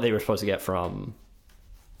what they were supposed to get from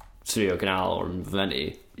Studio Canal or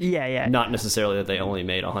Vivendi. Yeah. Not necessarily that they only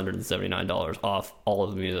made $179 off all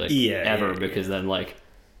of the music ever, because then like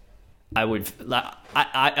I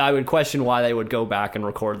would question why they would go back and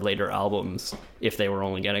record later albums if they were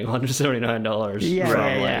only getting $179. Yeah, from,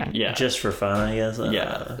 yeah. yeah. Just for fun, I guess.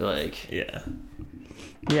 Yeah, like yeah.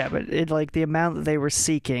 Yeah, but it like the amount that they were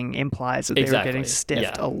seeking implies that they were getting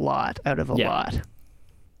stiffed a lot out of a lot.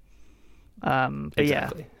 But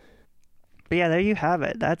exactly. But yeah, there you have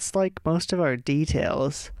it. That's like most of our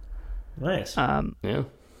details. Nice. Yeah.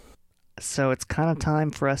 So it's kind of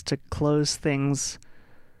time for us to close things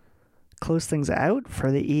out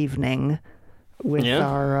for the evening with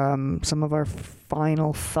our some of our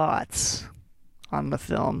final thoughts on the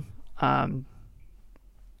film.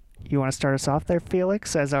 You want to start us off there,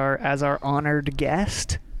 Felix, as our honored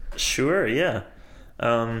guest? Sure, yeah.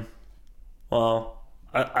 Well,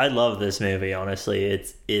 I love this movie, honestly.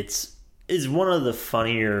 It's one of the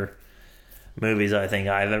funnier movies I think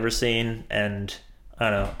I've ever seen, and I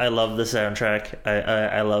don't know, I love the soundtrack.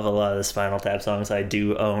 I love a lot of the Spinal Tap songs. I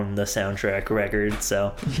do own the soundtrack record,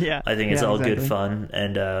 so yeah, I think it's all exactly. good fun,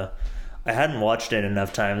 and I hadn't watched it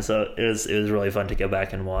enough times, so it was really fun to go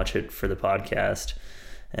back and watch it for the podcast.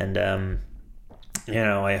 And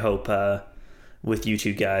I hope with you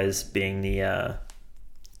two guys being the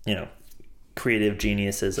creative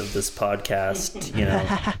geniuses of this podcast,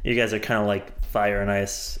 you guys are kind of like fire and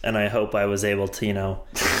ice, and I hope I was able to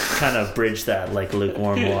kind of bridge that like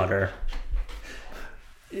lukewarm water.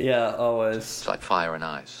 Yeah, always. It's like fire and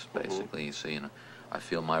ice, basically. You see, I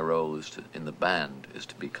feel my role in the band is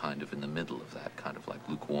to be kind of in the middle of that, kind of like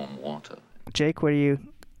lukewarm water. Jake, what do you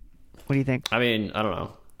think? I mean, I don't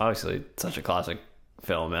know. Obviously, it's such a classic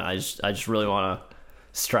film, and I just really want to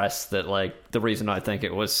stress that like the reason I think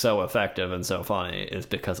it was so effective and so funny is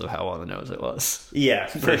because of how on the nose it was. Yeah,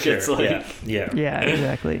 for sure. It's like, yeah,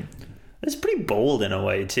 exactly. It's pretty bold in a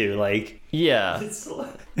way too. Like, yeah, it's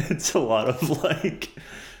a lot of like,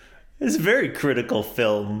 it's a very critical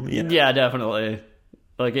film. Yeah, definitely.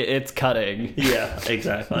 Like it's cutting. Yeah,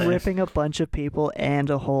 exactly. Ripping a bunch of people and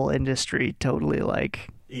a whole industry totally like.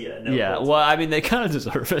 Yeah, well, I mean, they kind of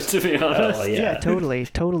deserve it, to be honest. Oh, yeah,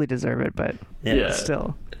 totally deserve it, but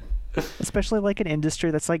still. Especially like an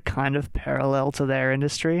industry that's like kind of parallel to their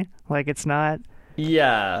industry. Like it's not...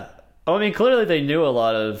 Yeah. I mean, clearly they knew a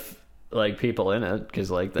lot of like people in it, because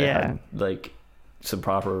like they had like some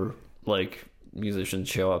proper like musicians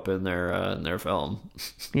show up in their film.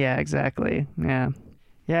 Yeah, exactly.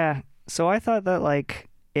 Yeah. So I thought that like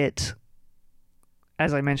it...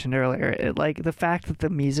 As I mentioned earlier, like the fact that the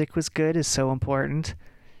music was good is so important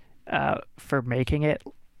for making it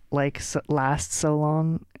like last so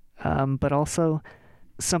long. But also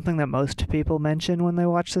something that most people mention when they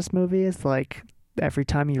watch this movie is like every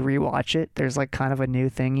time you rewatch it, there's like kind of a new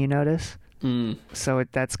thing you notice. So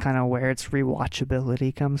that's kind of where its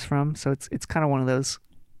rewatchability comes from. So it's kind of one of those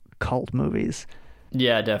cult movies.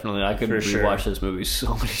 Yeah, definitely. I could rewatch this movie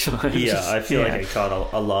so many times. Yeah, I feel like I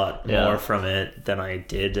caught a lot more from it than I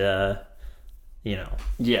did, any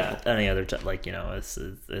other time. Like,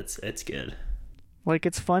 it's good. Like,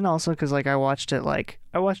 it's fun also because, like, I watched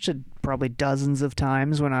it probably dozens of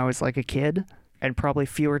times when I was, like, a kid, and probably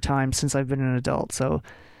fewer times since I've been an adult. So,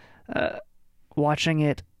 watching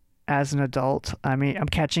it as an adult, I mean, I'm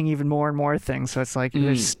catching even more and more things. So it's like,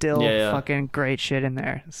 there's still fucking great shit in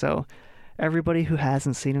there. So... Everybody who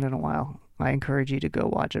hasn't seen it in a while, I encourage you to go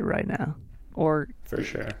watch it right now. Or, for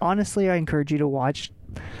sure. Honestly, I encourage you to watch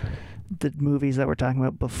the movies that we're talking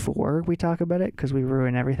about before we talk about it, because we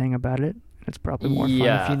ruin everything about it. It's probably more fun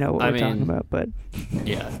if you know what we're talking about. But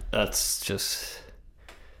yeah, that's just...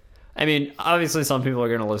 I mean, obviously some people are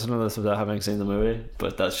going to listen to this without having seen the movie,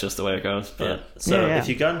 but that's just the way it goes. But So if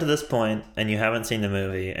you've gotten to this point and you haven't seen the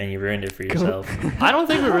movie and you ruined it for yourself... I don't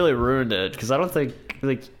think we really ruined it, because I don't think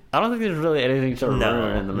there's really anything to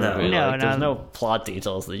ruin in the movie. There's no plot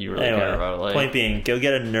details that you really care about. Like, point being, go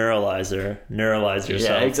get a neuralize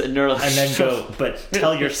yourself. Yeah, and then but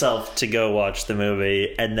tell yourself to go watch the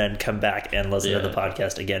movie and then come back and listen to the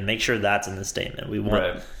podcast again. Make sure that's in the statement. We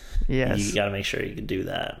want... Yes. You got to make sure you can do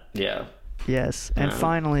that. Yeah. Yes. And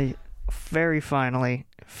finally, very finally,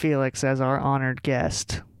 Felix, as our honored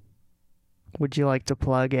guest, would you like to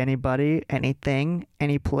plug anybody, anything,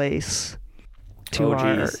 any place to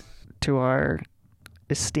our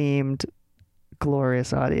esteemed,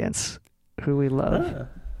 glorious audience who we love?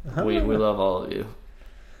 We love all of you.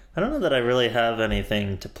 I don't know that I really have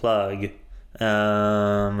anything to plug.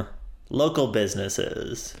 Local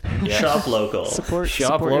businesses. Shop local.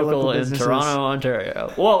 Shop local in Toronto,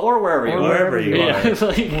 Ontario. Well, or wherever you are. Wherever you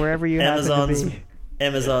are. Wherever you happen to be.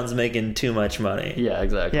 Amazon's making too much money. Yeah,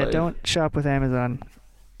 exactly. Yeah, don't shop with Amazon.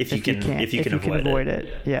 if you can avoid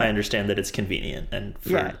it. Yeah. I understand that it's convenient, and for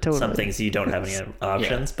Yeah, totally. some things you don't have any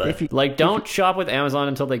options. Yeah. But don't shop with Amazon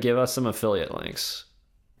until they give us some affiliate links.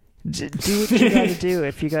 Do what you gotta do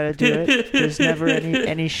if you gotta do it. There's never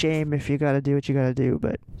any shame if you gotta do what you gotta do.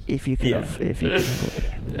 But if you can, if you can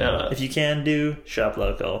avoid it. If you can do, shop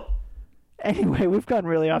local. Anyway, we've gotten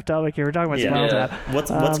really off topic here. We're talking about Spinal Tap.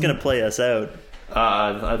 What's gonna play us out?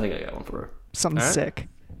 I think I got one for her. Something sick.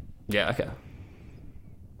 Yeah. Okay.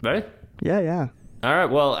 Ready? Yeah. All right.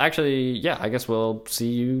 Well, actually, yeah. I guess we'll see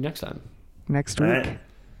you next time. Next week. All right.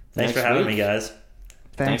 Thanks for having me, guys.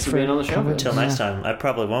 Thanks for being on the show. Until next time. I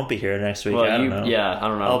probably won't be here next week. Well, I don't know. Yeah, I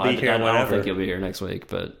don't know. I'll be here I don't whenever. think you'll be here next week,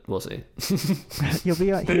 but we'll see. You'll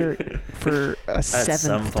be out here for a some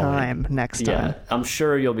seventh point. time next time. Yeah, I'm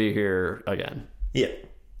sure you'll be here again. Yeah.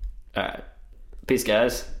 All right. Peace,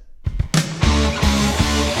 guys.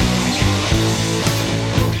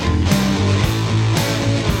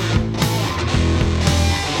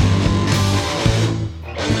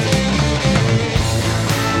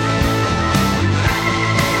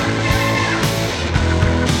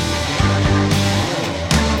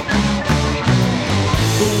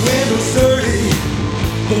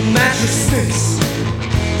 The mattress stinks.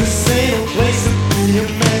 This ain't a place to be a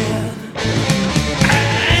man. I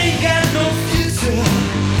ain't got no future.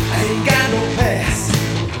 I ain't got no past.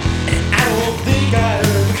 And I don't think I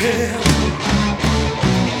ever can.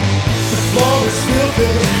 The floor is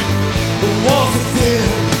filthy. The walls are thin.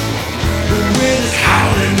 The wind is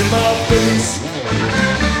howling in my face.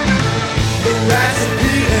 The rats are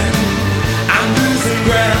beating. I'm losing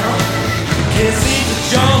ground. Can't seem to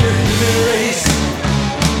jump in the race.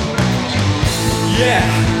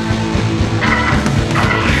 Yeah.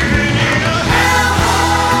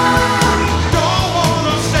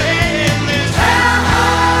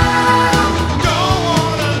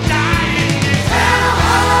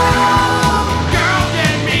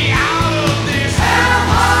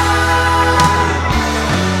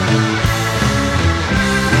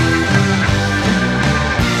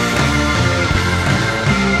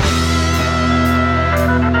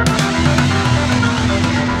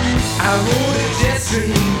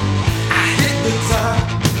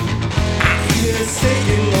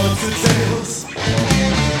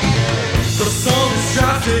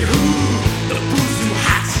 The booze too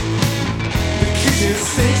hot. The kitchen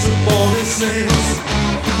stinks of boiling snails.